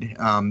kid.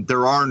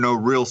 There are no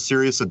real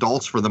serious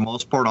adults for the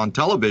most part on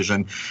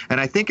television.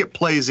 And I think it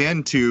plays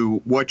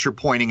into what you're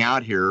pointing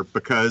out here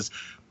because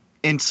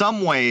in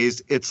some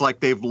ways, it's like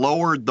they've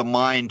lowered the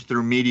mind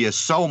through media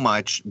so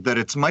much that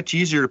it's much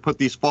easier to put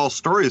these false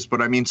stories.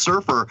 But I mean,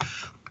 Surfer,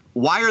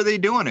 why are they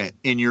doing it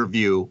in your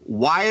view?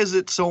 Why is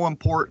it so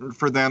important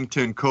for them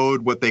to encode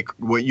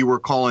what you were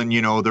calling,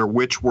 their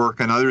witch work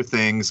and other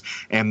things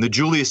and the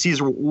Julius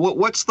Caesar?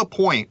 What's the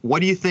point? What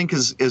do you think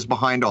is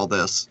behind all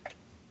this?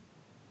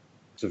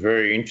 It's a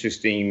very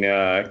interesting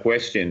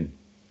question.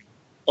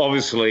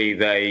 Obviously,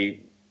 they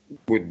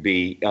would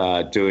be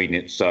doing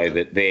it so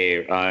that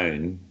their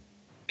own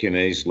can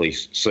easily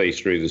see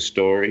through the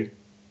story.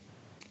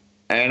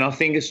 And I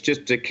think it's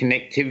just a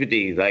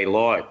connectivity they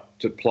like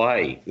to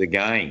play the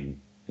game.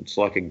 It's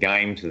like a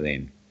game to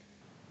them.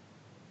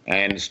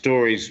 And the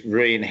stories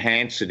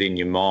re-enhance it in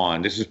your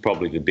mind. This is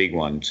probably the big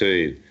one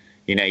too.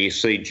 You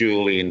see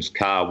Julian's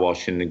car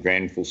wash in the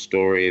Grenfell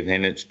story, and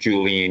then it's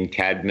Julian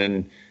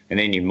Cadman, and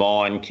then your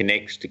mind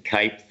connects to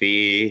Cape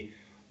Fear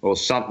or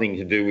something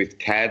to do with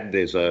CAD.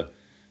 There's a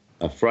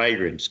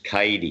fragrance,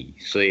 Cade,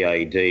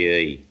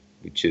 C-A-D-E,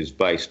 which is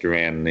based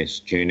around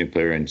this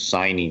juniper and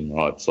seining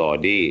rites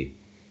idea.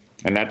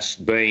 And that's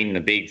been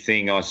the big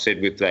thing I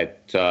said with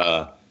that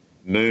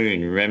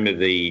moon. Remember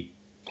the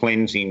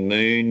cleansing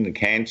moon, the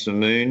Cancer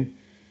moon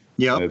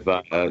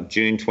of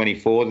June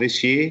 24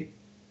 this year?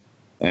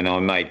 And I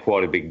made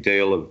quite a big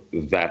deal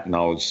of that, and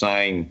I was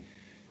saying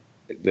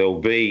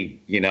there'll be,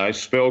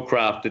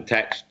 spellcraft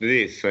attached to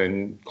this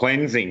and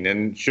cleansing.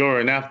 And sure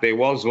enough, there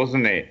was,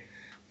 wasn't there?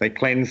 They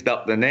cleansed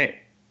up the net.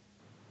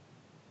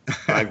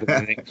 over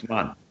the next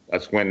month.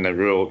 That's when the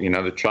real,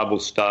 the trouble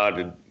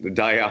started the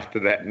day after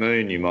that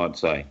moon, you might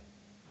say.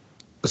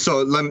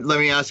 So let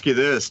me ask you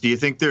this. Do you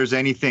think there's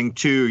anything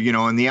to,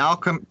 in the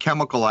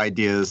alchemical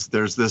ideas,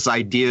 there's this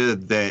idea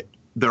that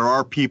there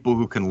are people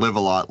who can live a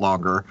lot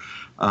longer.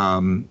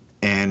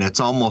 And it's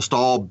almost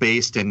all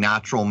based in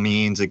natural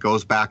means. It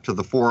goes back to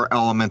the 4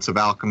 elements of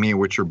alchemy,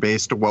 which are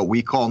based on what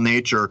we call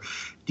nature.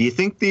 Do you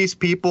think these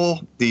people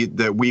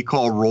that we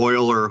call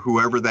royal or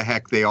whoever the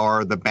heck they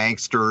are, the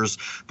banksters,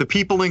 the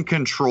people in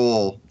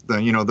control,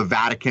 the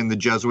Vatican, the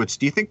Jesuits,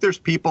 do you think there's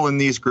people in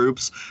these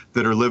groups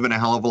that are living a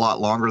hell of a lot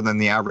longer than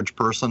the average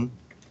person?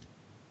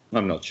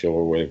 I'm not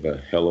sure we've a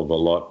hell of a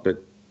lot,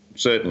 but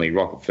certainly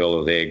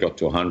Rockefeller there got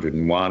to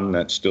 101.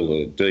 That's still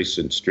a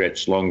decent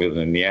stretch longer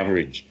than the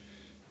average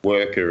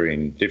worker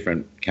in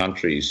different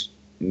countries.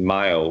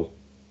 Male,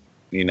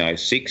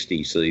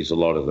 60 sees a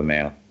lot of them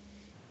out.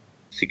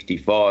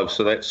 65,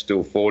 so that's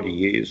still 40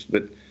 years,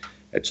 but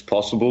it's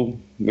possible.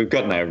 We've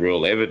got no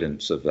real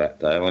evidence of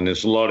that, though, and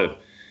there's a lot of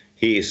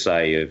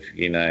hearsay of,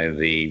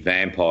 the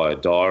Vampire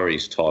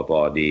Diaries type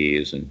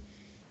ideas and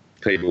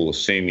people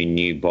assuming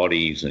new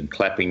bodies and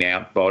clapping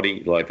out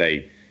body, like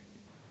they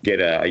get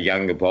a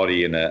younger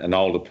body and an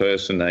older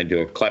person, they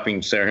do a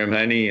clapping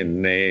ceremony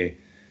and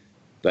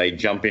they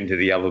jump into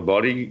the other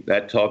body,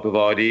 that type of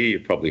idea.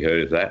 You've probably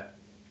heard of that.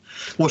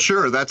 Well,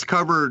 sure. That's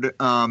covered.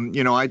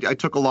 I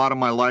took a lot of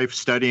my life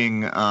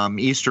studying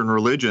Eastern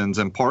religions,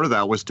 and part of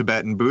that was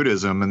Tibetan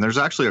Buddhism. And there's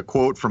actually a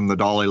quote from the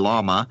Dalai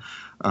Lama,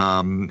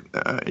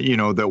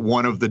 that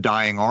one of the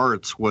dying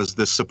arts was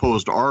this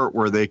supposed art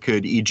where they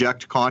could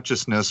eject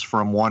consciousness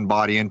from one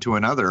body into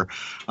another.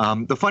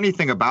 The funny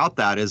thing about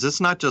that is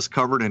it's not just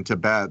covered in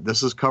Tibet.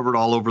 This is covered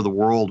all over the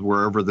world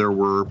wherever there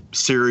were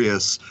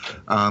serious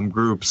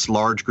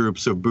large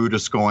groups of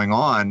Buddhists going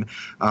on.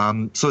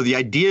 So the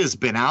idea has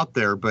been out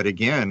there, but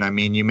again,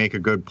 you make a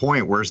good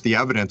point. Where's the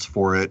evidence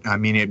for it?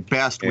 At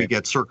best, we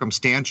get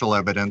circumstantial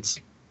evidence.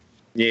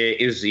 Yeah,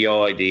 is the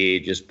idea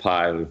just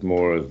part of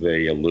more of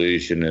the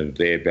illusion of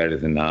they're better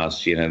than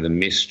us, the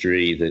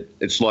mystery that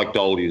it's like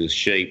Dolly the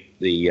sheep,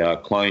 the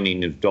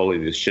cloning of Dolly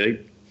the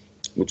sheep,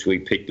 which we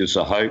picked as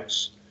a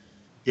hoax.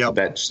 Yep.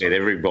 That set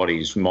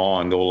everybody's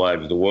mind all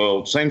over the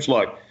world. Seems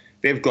like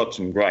they've got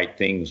some great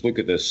things. Look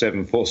at the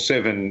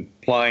 747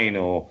 plane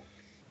or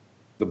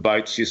the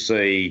boats you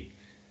see,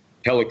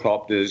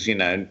 helicopters,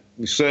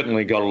 we've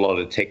certainly got a lot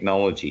of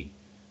technology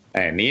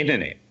and the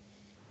internet.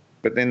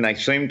 But then they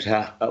seem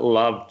to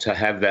love to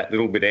have that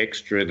little bit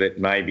extra that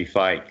may be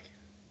fake,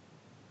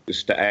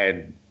 just to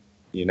add,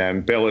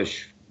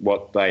 embellish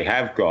what they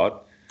have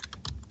got.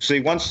 See,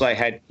 once they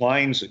had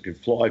planes that could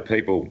fly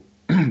people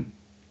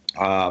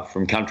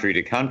from country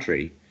to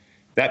country,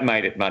 that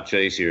made it much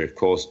easier, of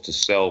course, to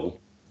sell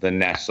the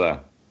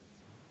NASA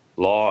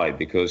lie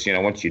because,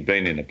 once you'd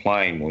been in a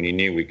plane, well, you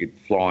knew we could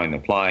fly in a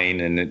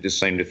plane, and it just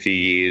seemed a few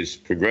years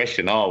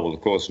progression. Oh, well, of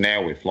course,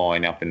 now we're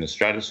flying up in the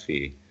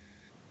stratosphere.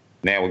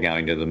 Now we're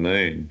going to the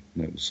moon.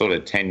 It was sort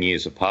of 10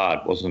 years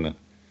apart, wasn't it?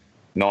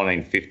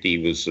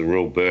 1950 was the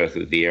real birth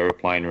of the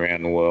aeroplane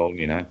around the world,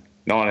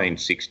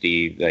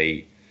 1960,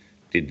 they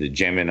did the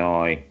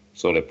Gemini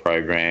sort of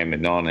program. In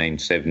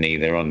 1970,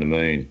 they're on the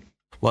moon.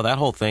 Well, that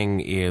whole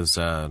thing is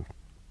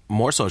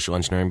more social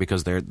engineering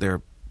because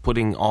they're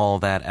putting all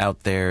that out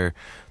there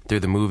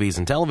through the movies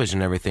and television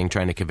and everything,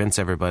 trying to convince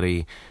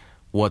everybody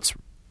what's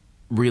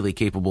really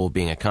capable of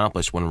being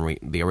accomplished when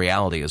the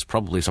reality is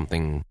probably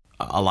something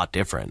a lot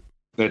different.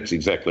 That's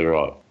exactly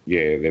right.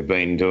 Yeah, they've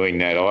been doing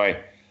that.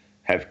 I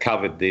have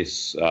covered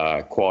this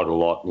quite a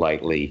lot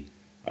lately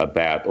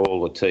about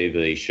all the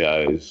TV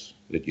shows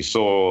that you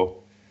saw,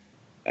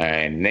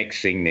 and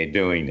next thing they're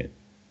doing it.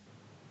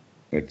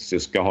 It's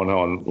just gone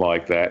on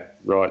like that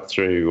right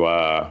through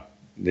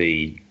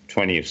the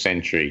 20th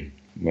century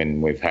when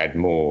we've had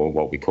more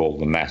what we call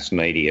the mass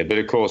media. But,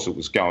 of course, it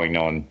was going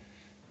on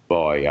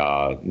by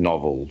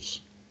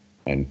novels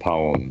and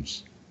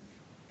poems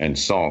and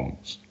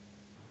songs.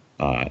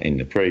 In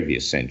the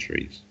previous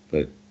centuries,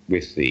 but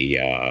with the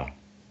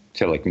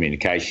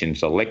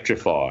telecommunications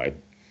electrified,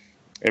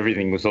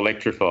 everything was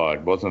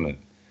electrified, wasn't it?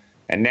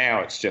 And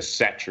now it's just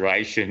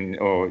saturation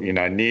or,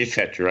 near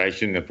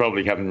saturation. They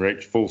probably haven't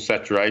reached full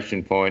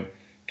saturation point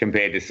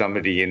compared to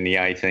somebody in the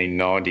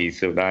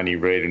 1890s that would only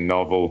read a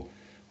novel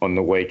on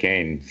the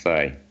weekend,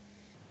 say,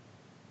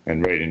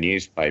 and read a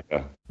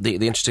newspaper. The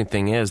interesting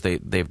thing is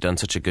they've done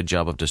such a good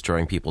job of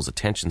destroying people's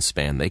attention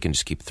span. They can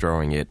just keep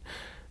throwing it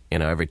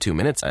every 2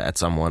 minutes at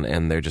someone,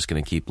 and they're just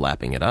going to keep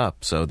lapping it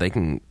up. So they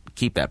can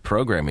keep that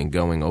programming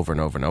going over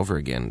and over and over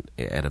again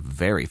at a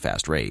very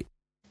fast rate.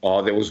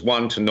 Oh, there was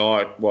one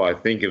tonight, I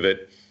think of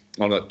it,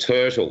 on a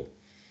turtle.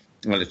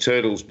 And the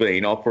turtle's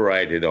being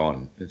operated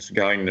on. It's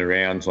going the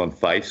rounds on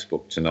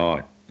Facebook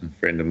tonight. A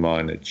friend of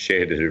mine had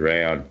shared it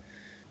around.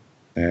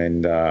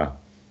 And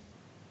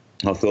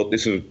I thought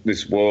this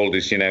world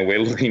is, we're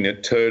looking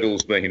at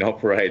turtles being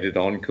operated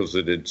on because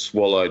it had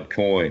swallowed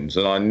coins.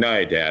 And I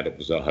no doubt it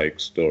was a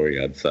hoax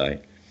story, I'd say.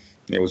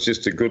 It was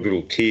just a good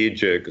little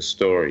tearjerker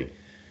story.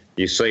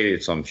 You see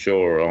this, I'm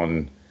sure,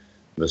 on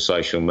the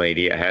social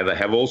media, how they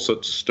have all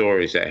sorts of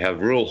stories. They have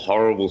real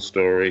horrible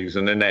stories,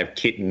 and then they have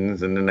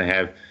kittens, and then they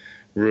have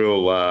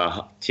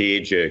real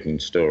tear-jerking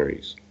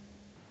stories.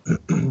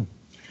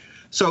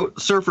 So,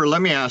 Surfer,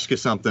 let me ask you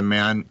something,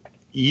 man.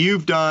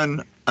 You've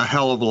done a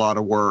hell of a lot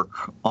of work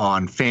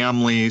on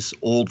families,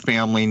 old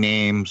family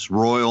names,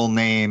 royal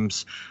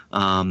names,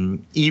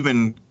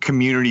 even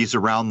communities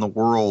around the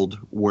world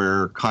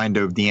where kind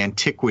of the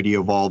antiquity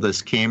of all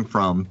this came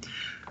from.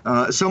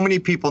 So many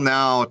people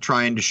now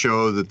trying to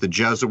show that the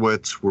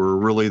Jesuits were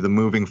really the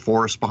moving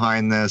force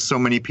behind this. So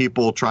many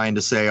people trying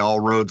to say all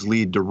roads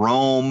lead to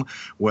Rome,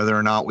 whether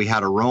or not we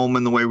had a Rome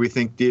in the way we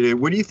think did it.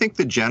 What do you think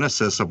the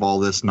genesis of all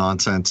this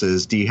nonsense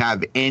is? Do you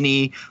have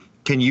any,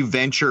 can you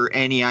venture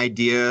any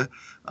idea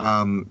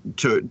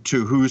to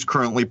who's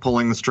currently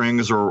pulling the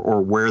strings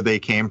or where they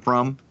came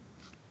from?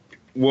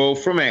 Well,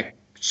 from our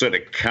sort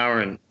of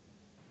current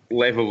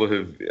level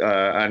of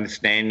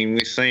understanding,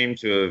 we seem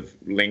to have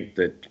linked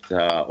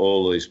that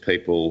all these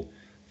people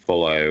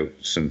follow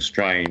some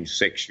strange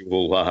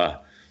sexual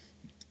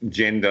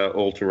gender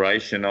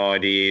alteration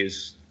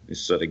ideas, this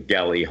sort of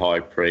galley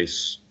high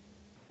priest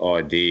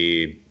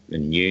idea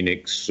and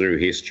eunuchs through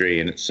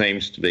history, and it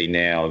seems to be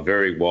now a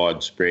very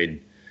widespread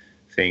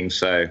thing.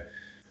 So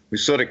we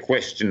sort of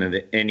question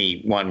that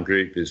any one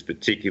group is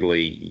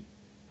particularly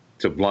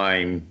to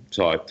blame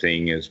type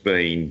thing as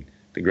being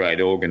the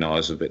great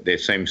organiser, but there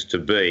seems to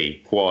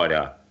be quite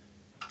a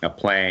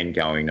plan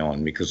going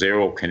on because they're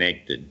all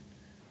connected.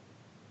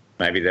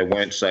 Maybe they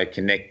weren't so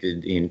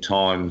connected in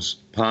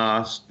times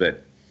past,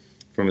 but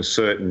from a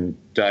certain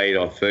date,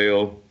 I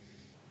feel,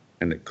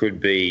 and it could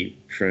be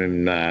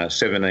from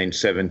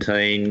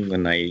 1717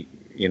 when they,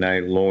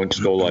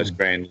 launched all those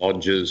Grand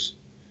Lodges,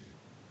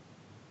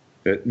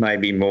 but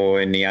maybe more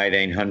in the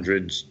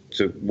 1800s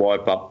to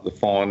wipe up the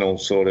final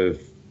sort of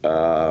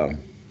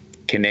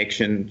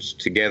connections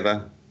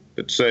together.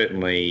 But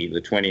certainly the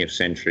 20th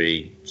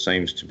century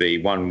seems to be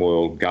one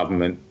world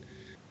government,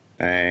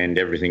 and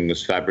everything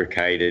was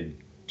fabricated,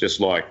 just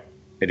like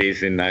it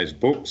is in those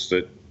books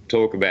that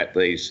talk about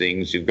these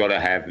things. You've got to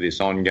have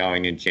this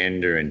ongoing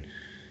agenda, and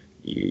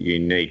you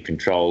need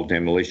controlled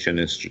demolition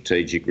and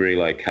strategic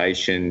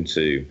relocation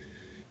to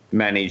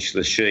manage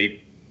the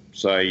sheep.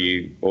 So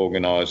you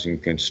organise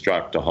and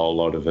construct a whole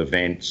lot of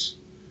events,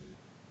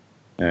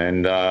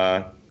 and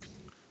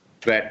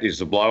that is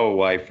a blow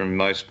away from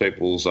most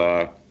people's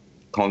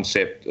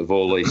concept of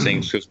all these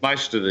things, because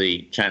most of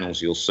the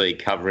channels you'll see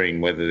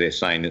covering, whether they're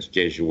saying it's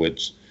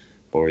Jesuits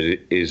or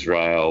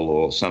Israel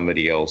or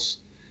somebody else,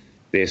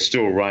 they're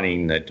still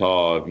running that,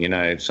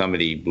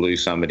 somebody blew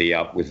somebody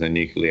up with a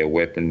nuclear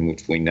weapon,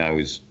 which we know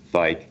is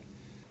fake.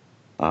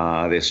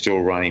 They're still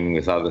running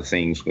with other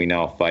things we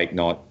know are fake,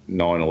 not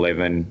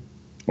 9/11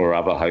 or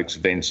other hoax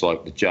events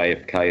like the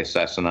JFK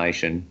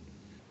assassination.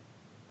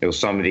 There was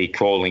somebody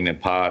calling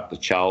apart the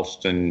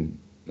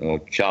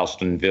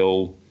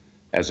Charlestonville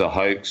as a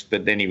hoax,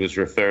 but then he was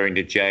referring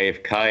to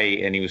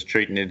JFK and he was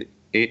treating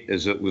it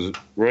as it was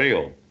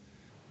real.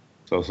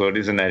 So I thought,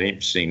 isn't that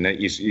interesting?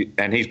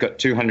 And he's got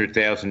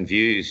 200,000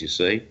 views, you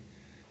see.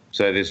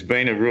 So there's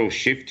been a real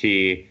shift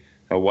here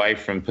away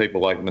from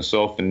people like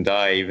myself and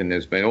Dave, and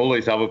there's been all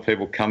these other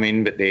people come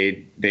in, but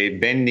they're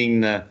bending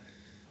the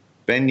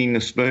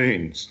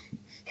spoons.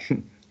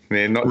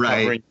 They're not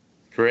covering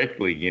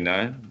correctly,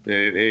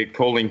 They're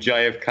calling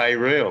JFK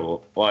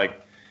real. Like,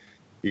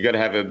 you got to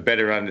have a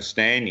better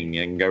understanding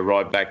and go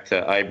right back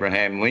to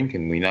Abraham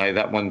Lincoln. We know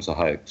that one's a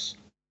hoax.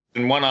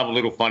 And one other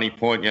little funny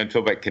point,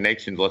 talk about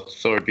connections. I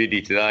saw a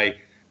beauty today.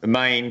 The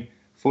main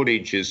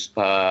footage is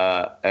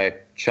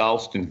at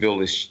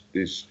Charlestonville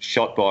is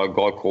shot by a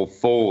guy called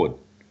Ford.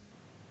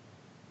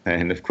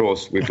 And, of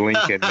course, with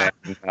Lincoln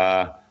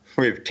and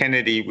with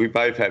Kennedy, we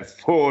both have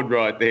Ford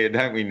right there,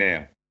 don't we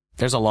now?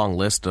 There's a long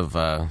list of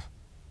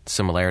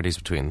similarities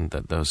between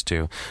those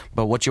two.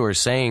 But what you were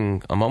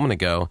saying a moment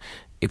ago,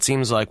 it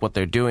seems like what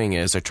they're doing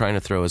is they're trying to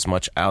throw as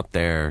much out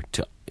there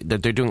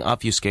that they're doing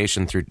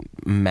obfuscation through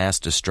mass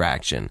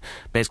distraction.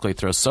 Basically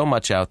throw so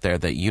much out there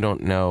that you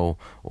don't know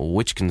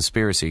which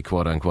conspiracy,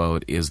 quote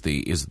unquote, is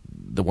the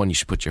one you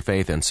should put your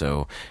faith in.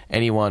 So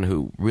anyone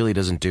who really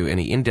doesn't do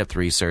any in-depth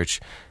research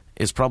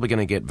is probably going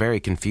to get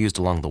very confused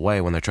along the way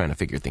when they're trying to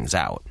figure things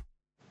out.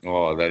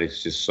 Oh, that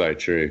is just so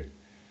true.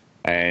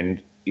 And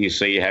you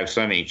see, you have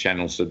so many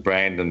channels that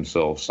brand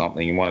themselves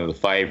something. One of the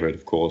favourite,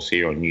 of course,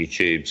 here on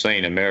YouTube,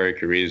 Seeing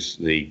America is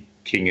the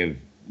king of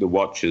the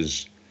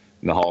watchers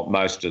in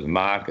most of the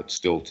market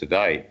still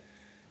today,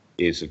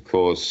 is, of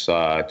course,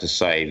 to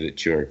say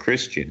that you're a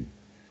Christian.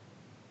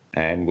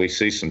 And we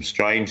see some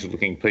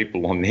strange-looking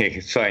people on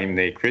there saying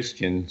they're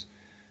Christians,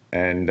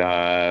 and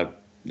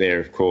they're,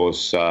 of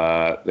course,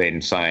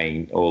 then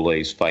saying all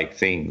these fake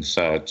things.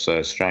 So it's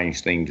a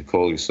strange thing to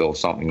call yourself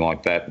something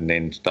like that and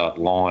then start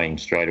lying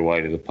straight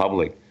away to the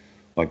public,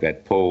 like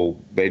that Paul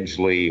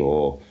Bedgley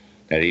or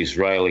that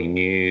Israeli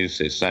News.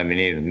 There's so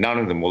many of them. None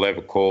of them will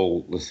ever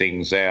call the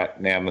things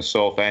out. Now,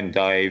 myself and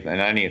Dave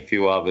and only a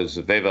few others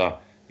have ever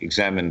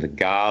examined the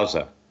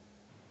Gaza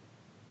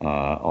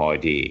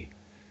idea.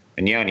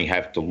 And you only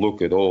have to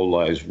look at all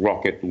those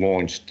rocket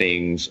launch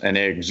things, and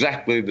they're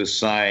exactly the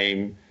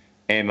same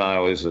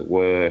MO, as it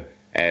were,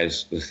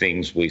 as the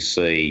things we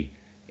see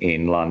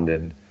in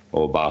London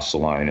or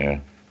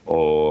Barcelona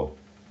or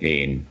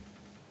in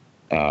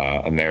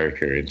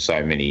America in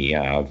so many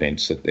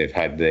events that they've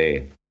had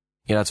there.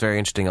 Yeah, it's very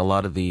interesting. A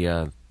lot of the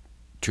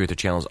Truther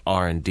channels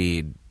are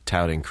indeed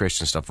touting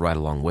Christian stuff right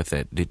along with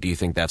it. Do you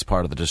think that's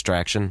part of the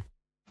distraction?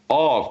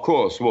 Oh, of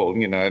course. Well,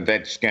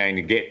 that's going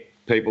to get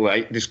people,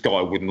 this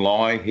guy wouldn't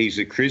lie, he's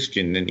a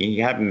Christian, and he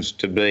happens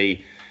to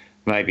be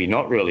maybe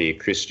not really a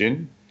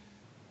Christian,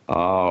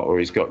 or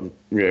he's got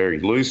very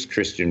loose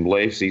Christian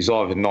beliefs. He's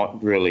either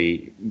not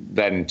really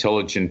that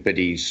intelligent, but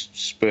he's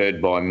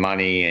spurred by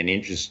money and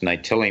interest, and they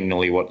tell him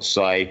nearly what to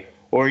say,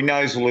 or he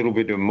knows a little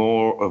bit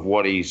more of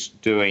what he's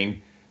doing,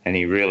 and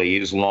he really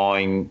is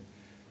lying.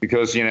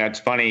 Because, it's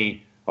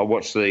funny, I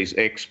watch these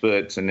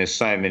experts, and there's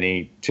too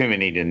many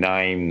to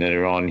name that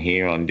are on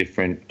here on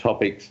different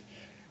topics.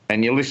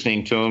 And you're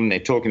listening to them, they're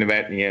talking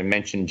about,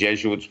 mentioned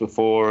Jesuits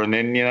before, and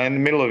then, in the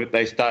middle of it,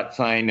 they start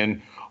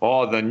saying,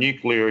 the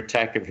nuclear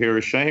attack of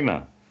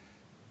Hiroshima.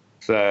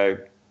 So,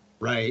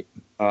 right.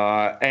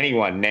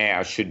 Anyone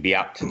now should be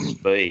up to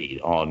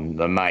speed on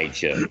the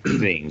major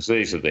things.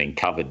 These have been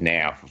covered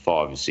now for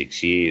 5 or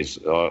 6 years.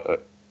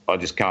 I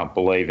just can't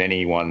believe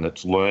anyone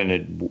that's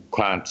learned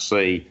can't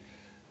see,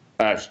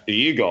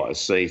 you guys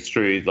see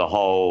through the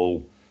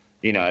whole,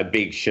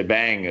 big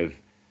shebang of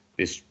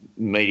this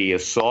media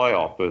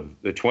psyop of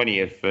the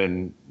 20th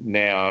and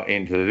now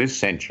into this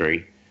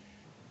century,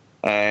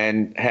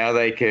 and how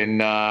they can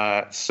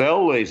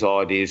sell these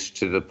ideas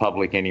to the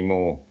public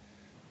anymore.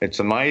 It's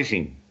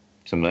amazing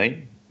to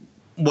me.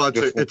 Well,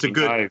 it's a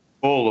good...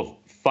 all of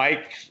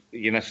fakes,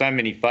 so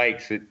many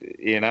fakes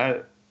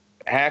that,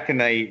 how can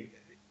they...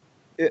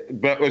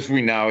 But as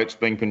we know, it's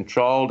been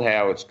controlled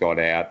how it's got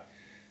out.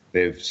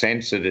 They've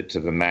censored it to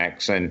the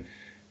max, and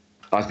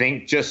I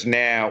think just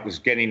now it was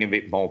getting a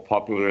bit more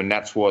popular, and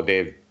that's why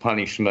they've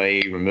punished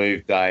me,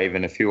 removed Dave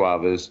and a few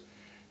others,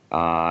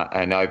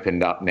 and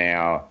opened up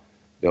now.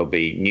 There'll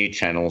be new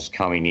channels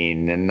coming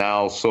in, and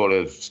they'll sort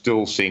of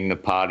still sing the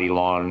party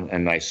line,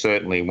 and they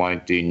certainly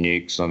won't do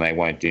nukes, and they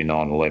won't do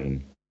 9/11.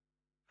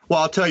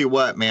 Well, I'll tell you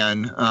what,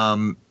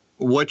 man.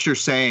 What you're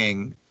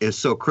saying is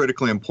so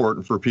critically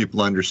important for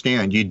people to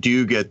understand. You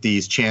do get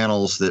these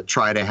channels that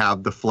try to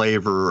have the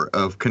flavor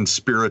of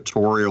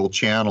conspiratorial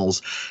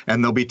channels,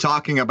 and they'll be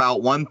talking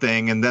about one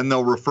thing, and then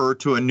they'll refer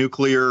to a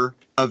nuclear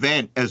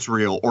event as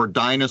real or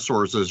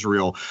dinosaurs as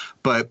real.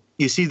 But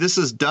you see, this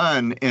is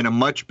done in a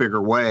much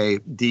bigger way.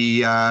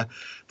 The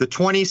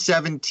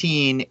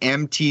 2017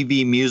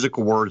 MTV Music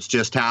Awards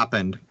just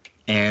happened,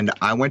 and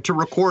I went to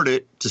record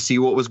it to see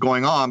what was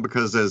going on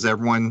because, as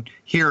everyone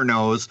here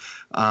knows,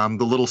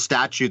 the little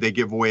statue they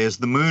give away is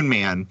the Moon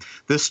Man.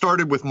 This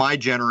started with my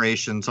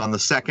generations on the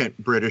second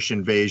British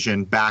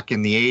invasion back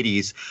in the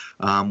 80s,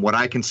 what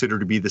I consider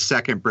to be the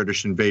second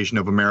British invasion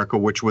of America,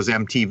 which was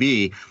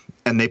MTV.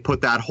 And they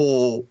put that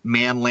whole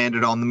man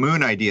landed on the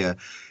moon idea.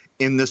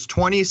 In this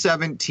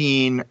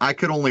 2017, I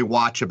could only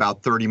watch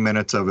about 30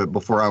 minutes of it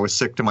before I was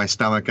sick to my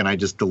stomach, and I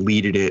just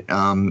deleted it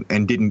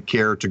and didn't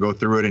care to go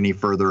through it any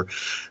further.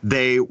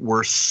 They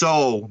were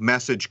so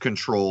message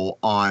control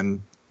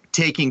on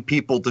taking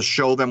people to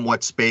show them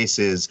what space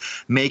is,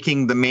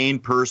 making the main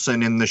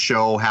person in the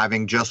show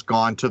having just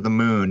gone to the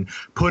moon,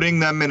 putting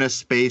them in a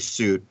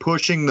spacesuit,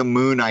 pushing the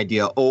moon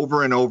idea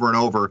over and over and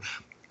over.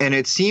 And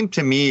it seemed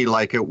to me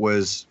like it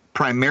was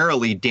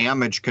primarily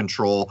damage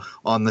control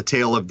on the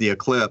tail of the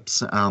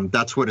eclipse.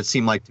 That's what it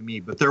seemed like to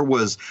me. But there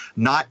was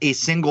not a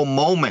single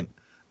moment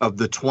of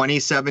the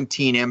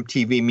 2017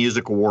 MTV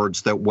Music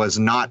Awards that was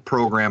not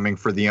programming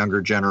for the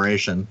younger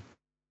generation.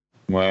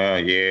 Well,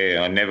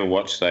 yeah, I never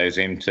watched those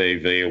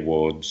MTV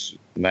Awards.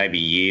 Maybe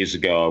years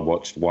ago I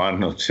watched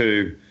one or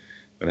two,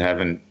 but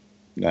haven't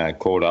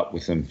caught up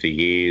with them for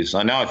years.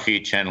 I know a few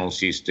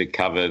channels used to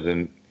cover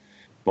them,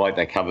 like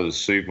they cover the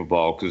Super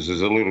Bowl, because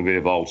there's a little bit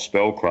of old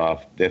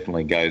spellcraft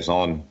definitely goes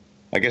on.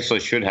 I guess I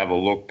should have a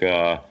look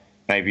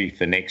maybe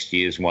for next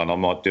year's one. I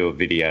might do a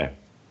video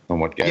on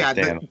what goes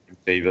down on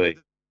TV.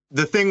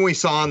 The thing we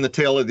saw on the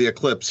tail of the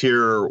eclipse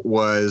here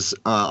was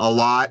a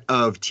lot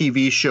of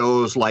TV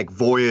shows like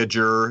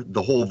Voyager.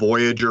 The whole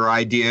Voyager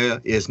idea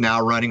is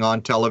now running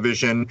on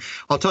television.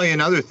 I'll tell you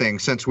another thing,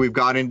 since we've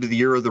got into the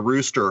year of the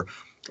rooster.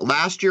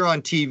 Last year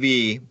on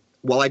TV,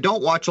 while I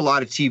don't watch a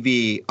lot of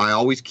TV, I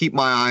always keep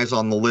my eyes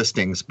on the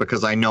listings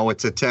because I know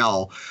it's a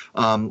tell.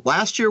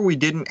 Last year, we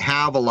didn't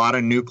have a lot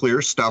of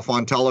nuclear stuff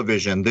on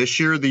television. This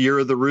year, the year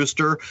of the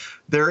rooster,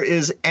 there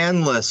is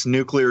endless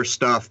nuclear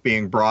stuff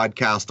being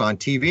broadcast on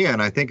TV,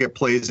 and I think it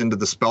plays into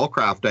the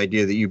spellcraft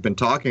idea that you've been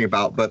talking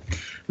about. But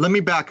let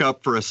me back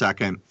up for a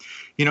second.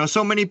 You know,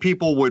 so many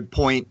people would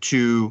point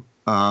to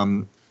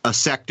a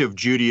sect of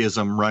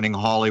Judaism running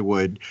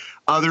Hollywood.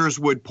 Others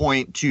would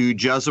point to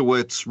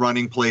Jesuits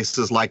running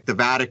places like the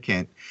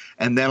Vatican.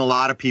 And then a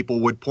lot of people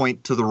would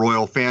point to the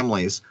royal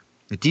families.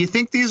 Do you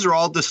think these are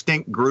all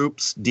distinct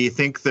groups? Do you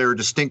think they're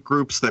distinct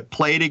groups that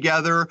play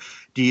together?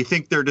 Do you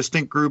think they're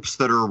distinct groups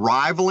that are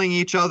rivaling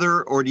each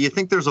other? Or do you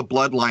think there's a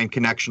bloodline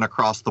connection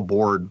across the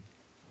board?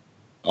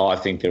 Oh, I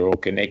think they're all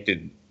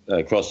connected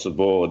across the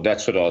board.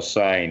 That's what I was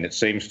saying. It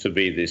seems to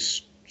be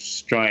this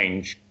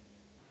strange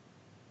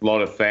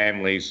lot of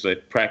families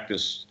that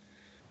practice,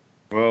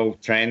 well,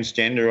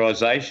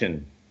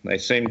 transgenderisation. They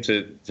seem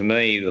to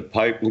me, the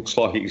Pope looks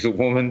like he's a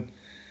woman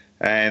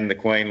and the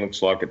Queen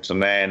looks like it's a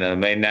man. I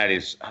mean, that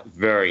is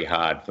very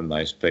hard for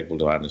most people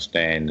to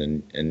understand,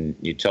 and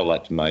you tell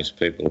that to most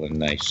people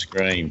and they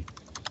scream.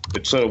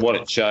 But sort of what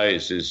it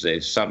shows is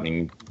there's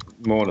something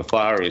more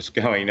nefarious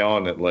going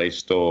on, at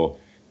least, or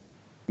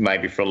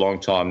maybe for a long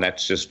time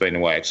that's just been the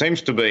way. It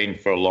seems to be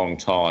for a long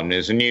time.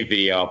 There's a new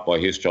video up by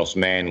Histros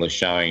Mandler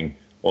showing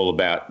all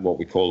about what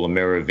we call the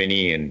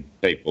Merovingian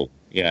people,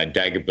 you know,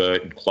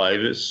 Dagobert and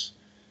Clovis.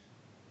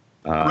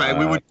 Right,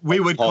 we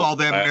would call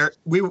them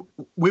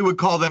we would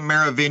call them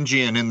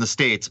Merovingian in the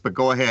States, but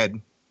go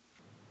ahead.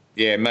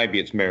 Yeah, maybe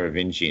it's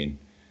Merovingian.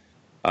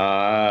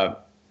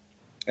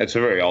 It's a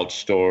very old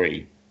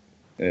story,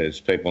 as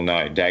people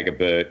know.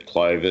 Dagobert,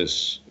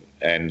 Clovis,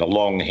 and the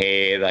long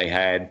hair they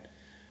had.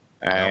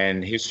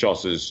 And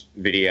Histros's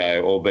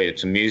video, albeit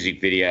it's a music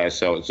video,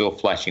 so it's all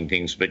flashing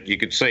things, but you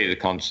could see the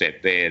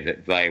concept there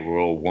that they were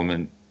all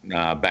women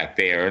back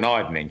there. And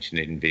I'd mentioned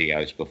it in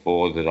videos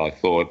before that I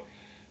thought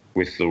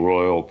with the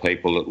royal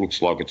people, it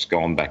looks like it's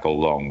gone back a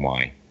long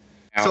way.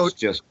 Now so it's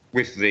just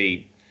with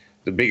the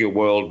bigger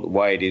world the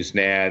way it is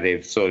now,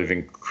 they've sort of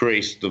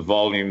increased the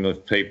volume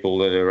of people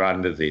that are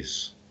under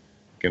this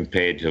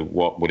compared to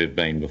what would have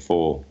been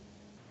before.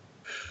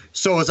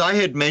 So as I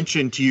had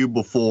mentioned to you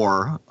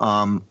before,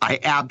 I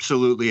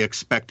absolutely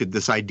expected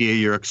this idea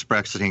you're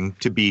expressing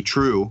to be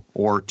true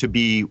or to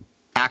be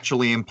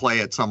actually in play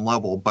at some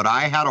level, but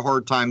I had a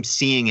hard time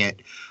seeing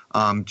it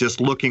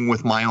just looking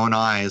with my own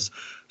eyes.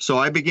 So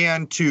I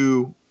began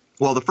to,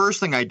 well, the first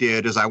thing I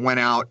did is I went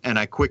out and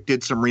I quick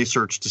did some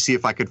research to see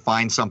if I could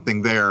find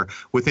something there.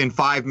 Within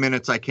 5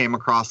 minutes, I came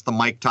across the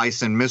Mike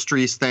Tyson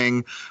Mysteries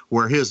thing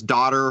where his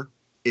daughter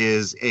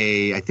is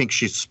I think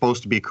she's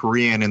supposed to be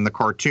Korean in the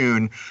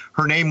cartoon.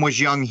 Her name was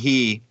Young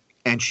Hee,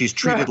 and she's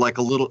treated like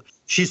a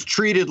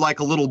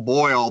little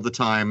boy all the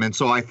time. And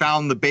so I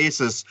found the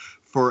basis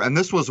for, and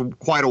this was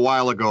quite a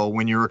while ago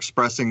when you were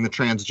expressing the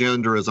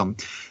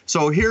transgenderism.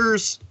 So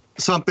here's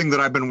something that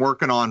I've been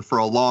working on for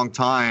a long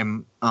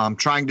time,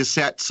 trying to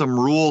set some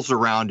rules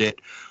around it,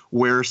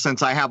 where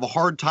since I have a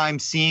hard time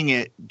seeing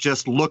it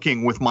just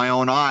looking with my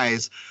own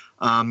eyes,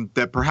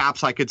 that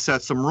perhaps I could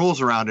set some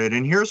rules around it.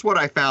 And here's what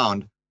I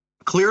found.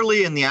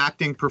 Clearly in the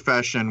acting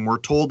profession, we're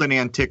told in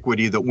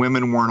antiquity that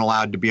women weren't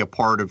allowed to be a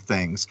part of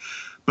things.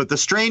 But the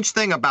strange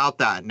thing about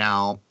that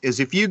now is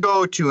if you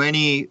go to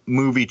any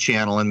movie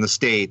channel in the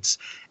States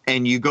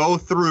and you go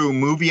through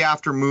movie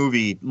after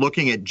movie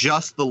looking at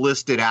just the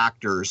listed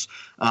actors,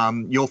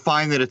 you'll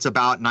find that it's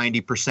about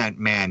 90%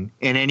 men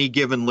in any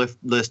given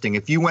listing.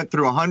 If you went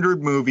through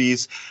 100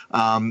 movies,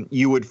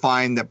 you would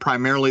find that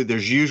primarily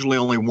there's usually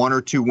only 1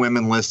 or 2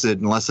 women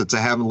listed unless it's a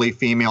heavily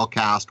female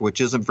cast,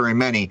 which isn't very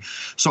many.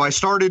 So I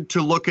started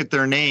to look at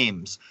their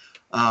names.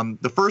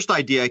 The first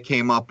idea I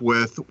came up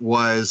with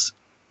was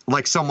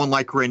like someone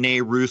like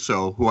Renee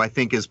Russo, who I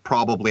think is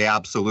probably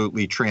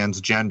absolutely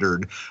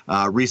transgendered,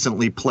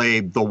 recently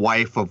played the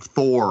wife of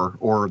Thor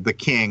or the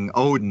king,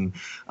 Odin.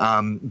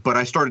 But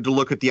I started to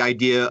look at the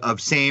idea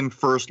of same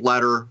first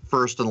letter,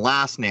 first and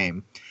last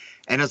name.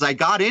 And as I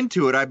got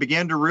into it, I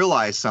began to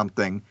realize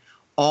something.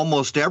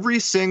 Almost every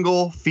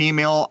single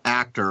female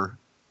actor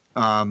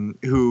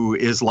who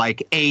is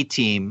like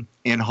A-team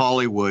in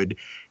Hollywood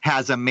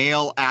has a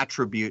male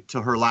attribute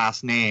to her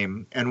last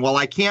name. And while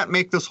I can't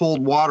make this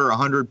hold water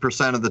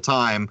 100% of the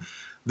time,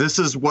 this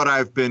is what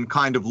I've been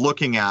kind of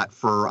looking at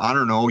for, I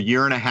don't know, a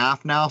year and a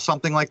half now,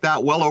 something like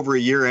that, well over a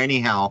year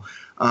anyhow.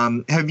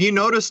 Have you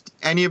noticed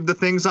any of the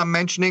things I'm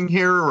mentioning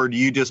here, or do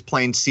you just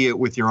plain see it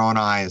with your own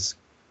eyes?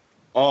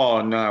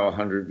 Oh, no,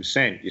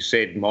 100%. You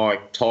said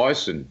Mike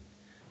Tyson.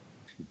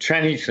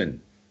 Trannyson.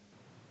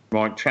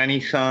 Mike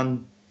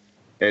Trannyson.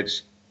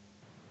 It's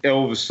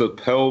Elvis the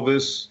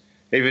Pelvis.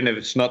 Even if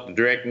it's not the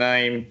direct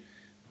name,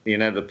 you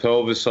know, the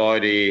pelvis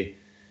idea,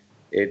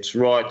 it's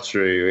right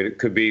through. It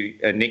could be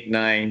a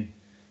nickname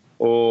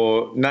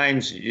or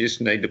names you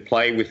just need to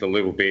play with a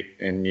little bit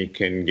and you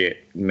can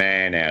get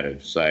man out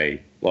of,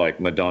 say,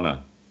 like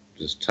Madonna.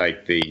 Just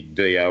take the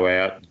D-O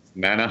out,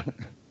 manna.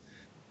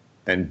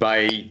 And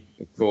Bay,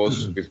 of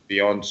course, with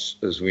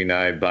Beyonce, as we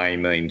know, Bay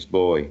means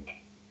boy.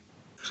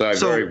 So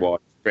very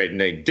widespread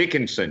need.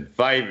 Dickinson,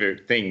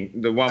 favourite thing,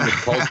 the one with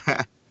Cosby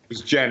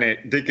was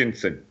Janet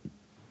Dickinson.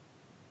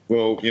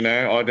 Well, you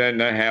know, I don't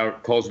know how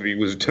Cosby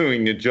was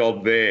doing the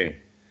job there.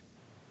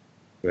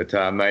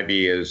 But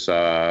maybe as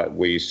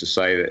we used to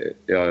say,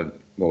 that,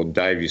 well,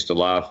 Dave used to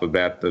laugh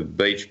about the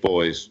Beach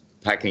Boys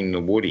packing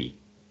the Woody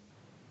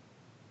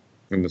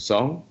in the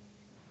song.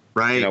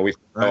 Right. You know,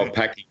 they were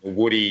packing the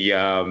Woody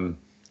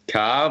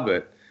car,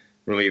 but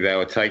really they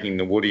were taking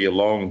the Woody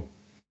along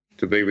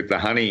to be with the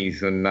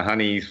honeys, and the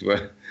honeys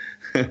were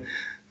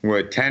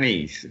were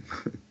tannies.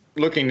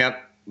 Looking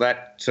at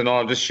that tonight,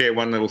 I'll just share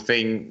one little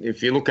thing.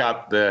 If you look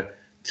up the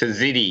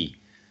Tazidi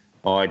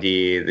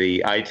idea,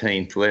 the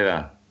 18th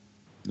letter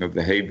of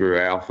the Hebrew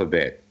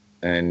alphabet,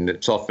 and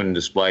it's often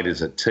displayed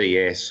as a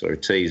TS or a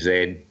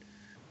TZ,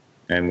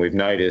 and we've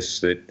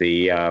noticed that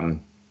the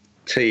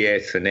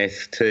TS and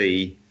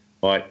ST,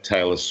 like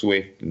Taylor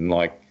Swift and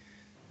like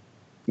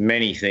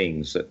many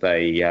things that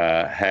they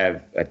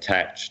have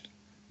attached,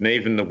 and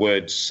even the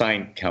word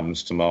saint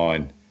comes to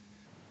mind,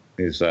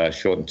 is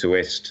shortened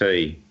to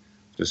ST.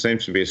 There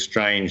seems to be a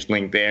strange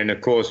link there. And,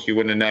 of course, you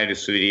wouldn't have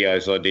noticed the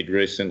videos I did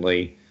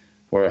recently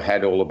where I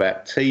had all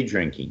about tea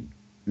drinking.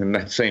 And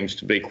that seems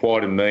to be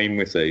quite a meme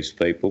with these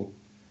people.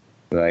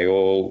 They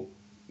all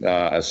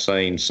are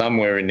seen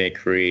somewhere in their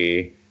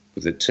career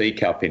with a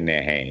teacup in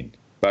their hand,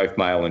 both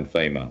male and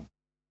female.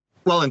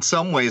 Well, in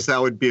some ways, that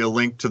would be a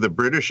link to the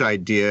British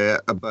idea.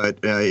 But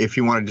if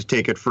you wanted to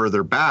take it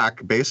further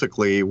back,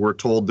 basically, we're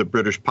told that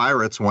British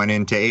pirates went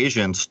into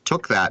Asia and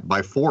took that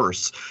by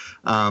force.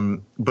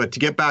 But to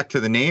get back to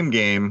the name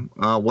game,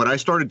 what I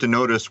started to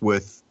notice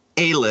with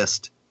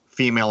A-list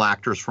female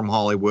actors from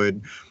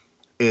Hollywood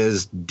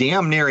is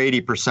damn near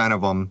 80%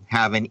 of them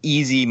have an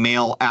easy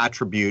male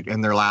attribute in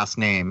their last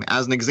name.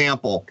 As an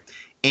example,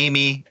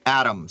 Amy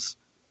Adams.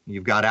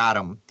 You've got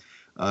Adam.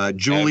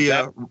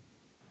 Julia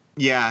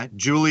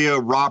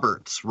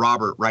Roberts,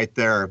 Robert right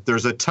there.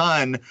 There's a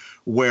ton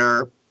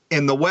where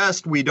in the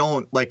West, we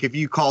don't, like if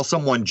you call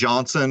someone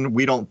Johnson,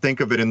 we don't think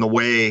of it in the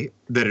way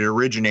that it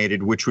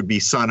originated, which would be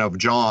son of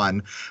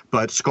John,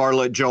 but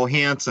Scarlett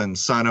Johansson,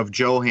 son of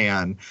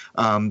Johan.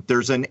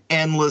 There's an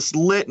endless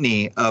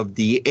litany of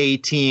the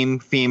A-team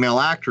female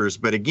actors.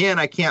 But again,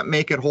 I can't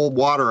make it hold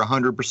water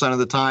 100% of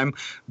the time,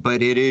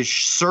 but it is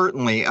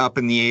certainly up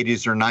in the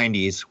 80s or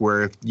 90s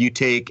where if you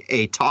take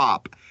a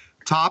top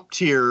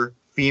tier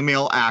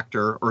female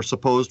actor or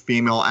supposed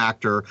female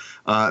actor,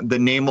 the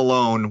name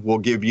alone will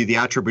give you the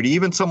attribute.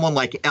 Even someone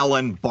like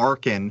Ellen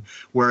Barkin,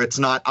 where it's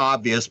not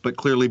obvious, but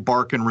clearly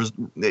Barkin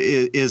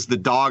is the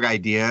dog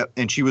idea.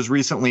 And she was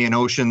recently in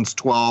Ocean's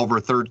 12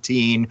 or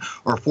 13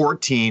 or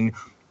 14,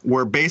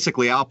 where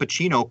basically Al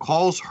Pacino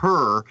calls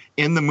her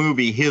in the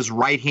movie his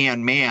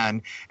right-hand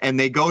man, and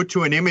they go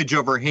to an image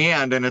of her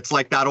hand, and it's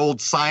like that old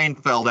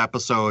Seinfeld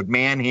episode,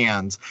 Man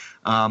Hands.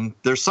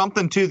 There's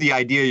something to the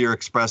idea you're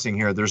expressing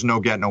here. There's no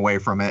getting away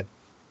from it.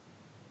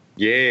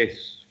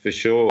 Yes, for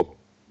sure.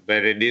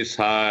 But it is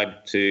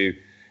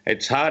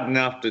it's hard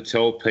enough to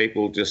tell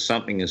people just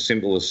something as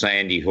simple as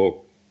Sandy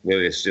Hook, where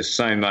there's just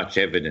so much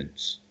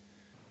evidence.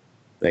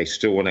 They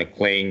still want to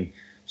cling.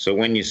 So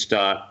when you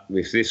start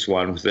with this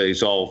one, with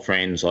these old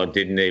friends, I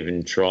didn't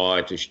even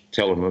try to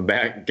tell them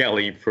about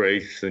galley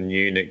priests and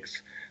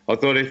eunuchs. I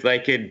thought if they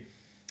could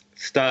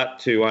start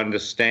to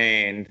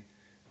understand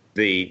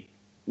the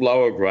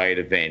lower grade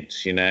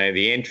events,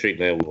 the entry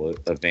level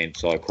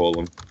events, I call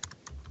them,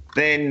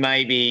 then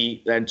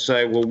maybe they'd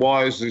say, well,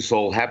 why is this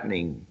all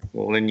happening?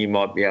 Well, then you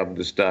might be able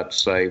to start to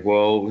say,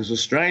 well, there's a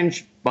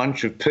strange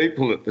bunch of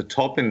people at the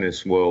top in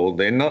this world.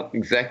 They're not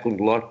exactly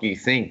like you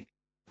think.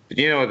 But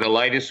you know what the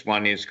latest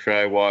one is,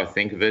 Crow, why I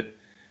think of it?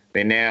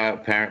 They're now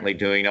apparently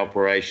doing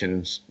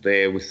operations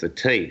there with the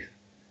teeth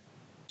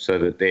so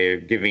that they're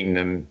giving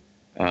them,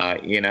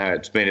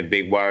 it's been a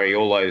big worry.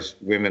 All those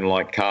women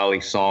like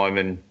Carly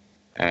Simon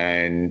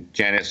and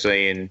Janice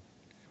Ian,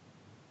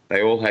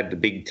 they all had the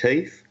big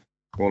teeth.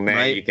 Well, now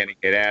right. You're going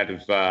to get out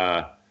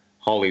of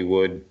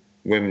Hollywood,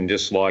 women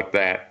just like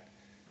that.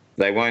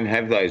 They won't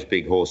have those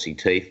big horsey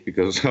teeth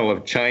because they'll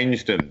have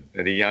changed them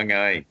at a young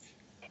age.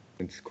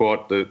 It's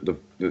quite the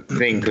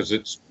thing because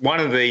it's one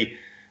of the,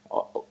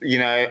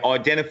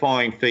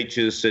 identifying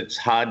features that's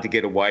hard to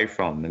get away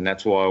from, and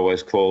that's why I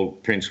always call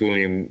Prince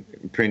Willie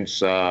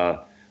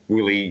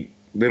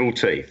Little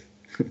Teeth,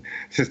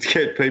 just to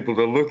get people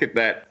to look at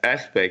that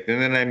aspect,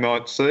 and then they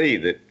might see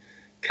that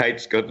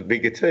Kate's got the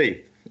bigger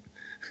teeth.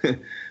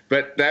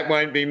 But that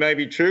won't be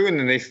maybe true in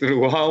the next little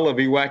while. They'll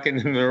be whacking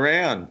them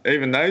around.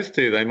 Even those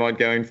two, they might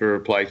go in for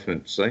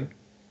replacements, see?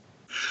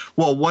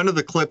 Well, one of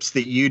the clips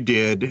that you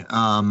did,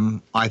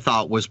 I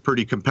thought was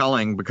pretty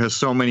compelling because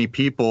so many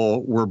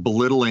people were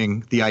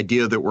belittling the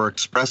idea that we're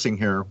expressing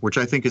here, which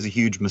I think is a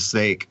huge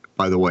mistake,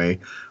 by the way,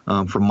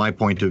 from my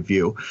point of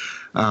view,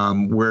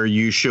 where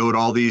you showed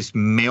all these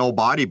male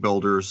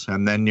bodybuilders,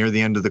 and then near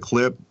the end of the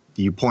clip,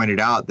 you pointed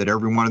out that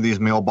every one of these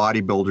male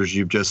bodybuilders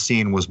you've just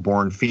seen was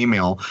born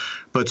female.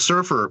 But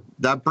Surfer,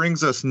 that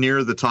brings us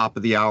near the top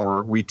of the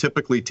hour. We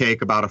typically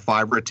take about a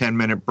 5 or a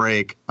 10-minute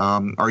break.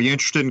 Are you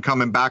interested in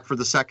coming back for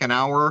the second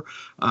hour?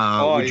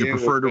 Would you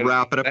prefer to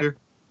wrap it up here?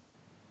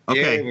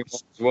 Okay. Yeah, we might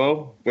as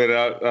well, but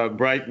a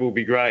break will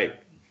be great.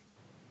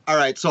 All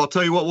right, so I'll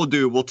tell you what we'll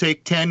do. We'll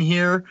take 10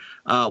 here.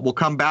 We'll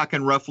come back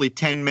in roughly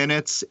 10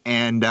 minutes,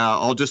 and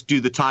I'll just do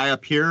the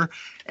tie-up here.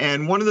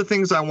 And one of the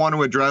things I want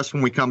to address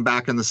when we come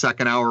back in the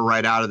second hour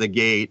right out of the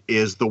gate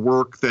is the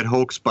work that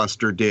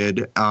Hoaxbuster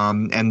did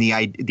and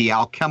the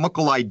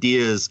alchemical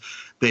ideas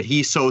that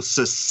he so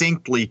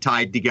succinctly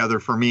tied together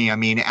for me. I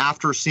mean,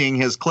 after seeing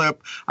his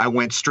clip, I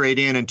went straight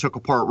in and took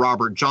apart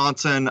Robert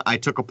Johnson. I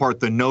took apart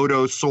the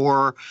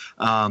Nodosaur,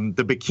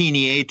 the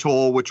Bikini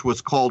Atoll, which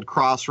was called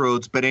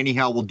Crossroads. But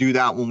anyhow, we'll do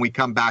that when we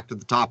come back to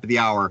the top of the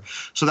hour.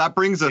 So that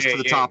brings us to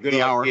the top of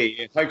the hour.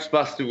 Yeah,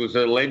 Hoaxbuster was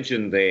a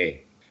legend there.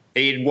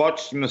 He had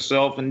watched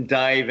myself and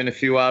Dave and a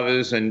few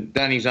others and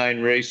done his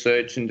own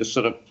research and just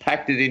sort of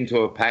packed it into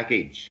a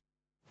package.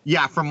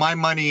 Yeah, for my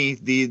money,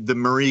 the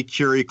Marie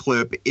Curie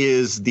clip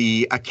is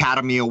the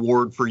Academy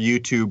Award for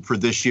YouTube for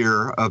this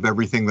year of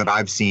everything that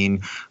I've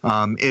seen.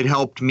 It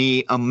helped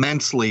me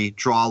immensely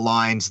draw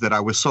lines that I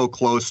was so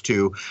close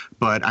to.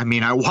 But, I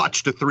mean, I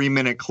watched a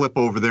 3-minute clip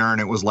over there,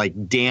 and it was like,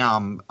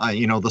 damn,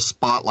 the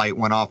spotlight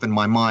went off in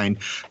my mind.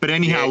 But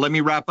anyhow, Let me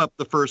wrap up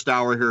the first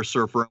hour here,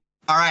 Surfer.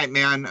 All right,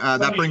 man.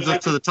 That brings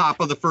us to the top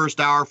of the first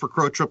hour for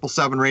Crow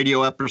 777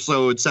 Radio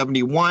episode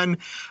 71.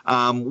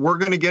 We're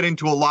going to get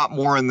into a lot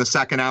more in the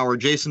second hour.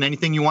 Jason,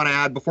 anything you want to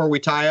add before we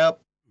tie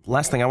up?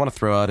 Last thing I want to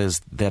throw out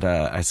is that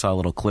I saw a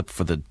little clip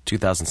for the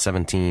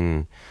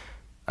 2017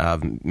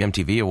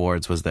 MTV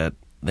Awards was that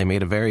they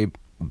made a very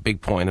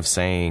big point of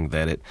saying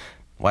that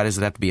why does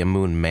it have to be a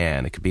moon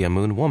man? It could be a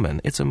moon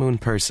woman. It's a moon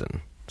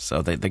person.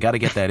 So they got to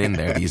get that in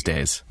there these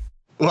days.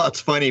 Well,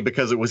 it's funny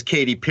because it was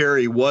Katy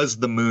Perry was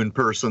the moon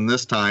person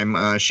this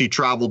time. She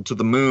traveled to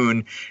the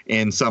moon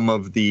in some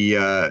of the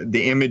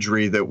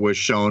imagery that was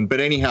shown. But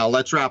anyhow,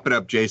 let's wrap it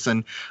up,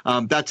 Jason.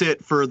 That's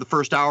it for the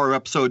first hour of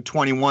episode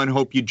 21.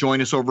 Hope you join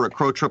us over at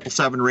Crow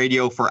 777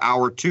 Radio for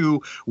hour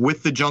 2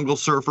 with the Jungle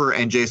Surfer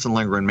and Jason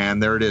Lindgren, man.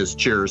 There it is.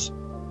 Cheers.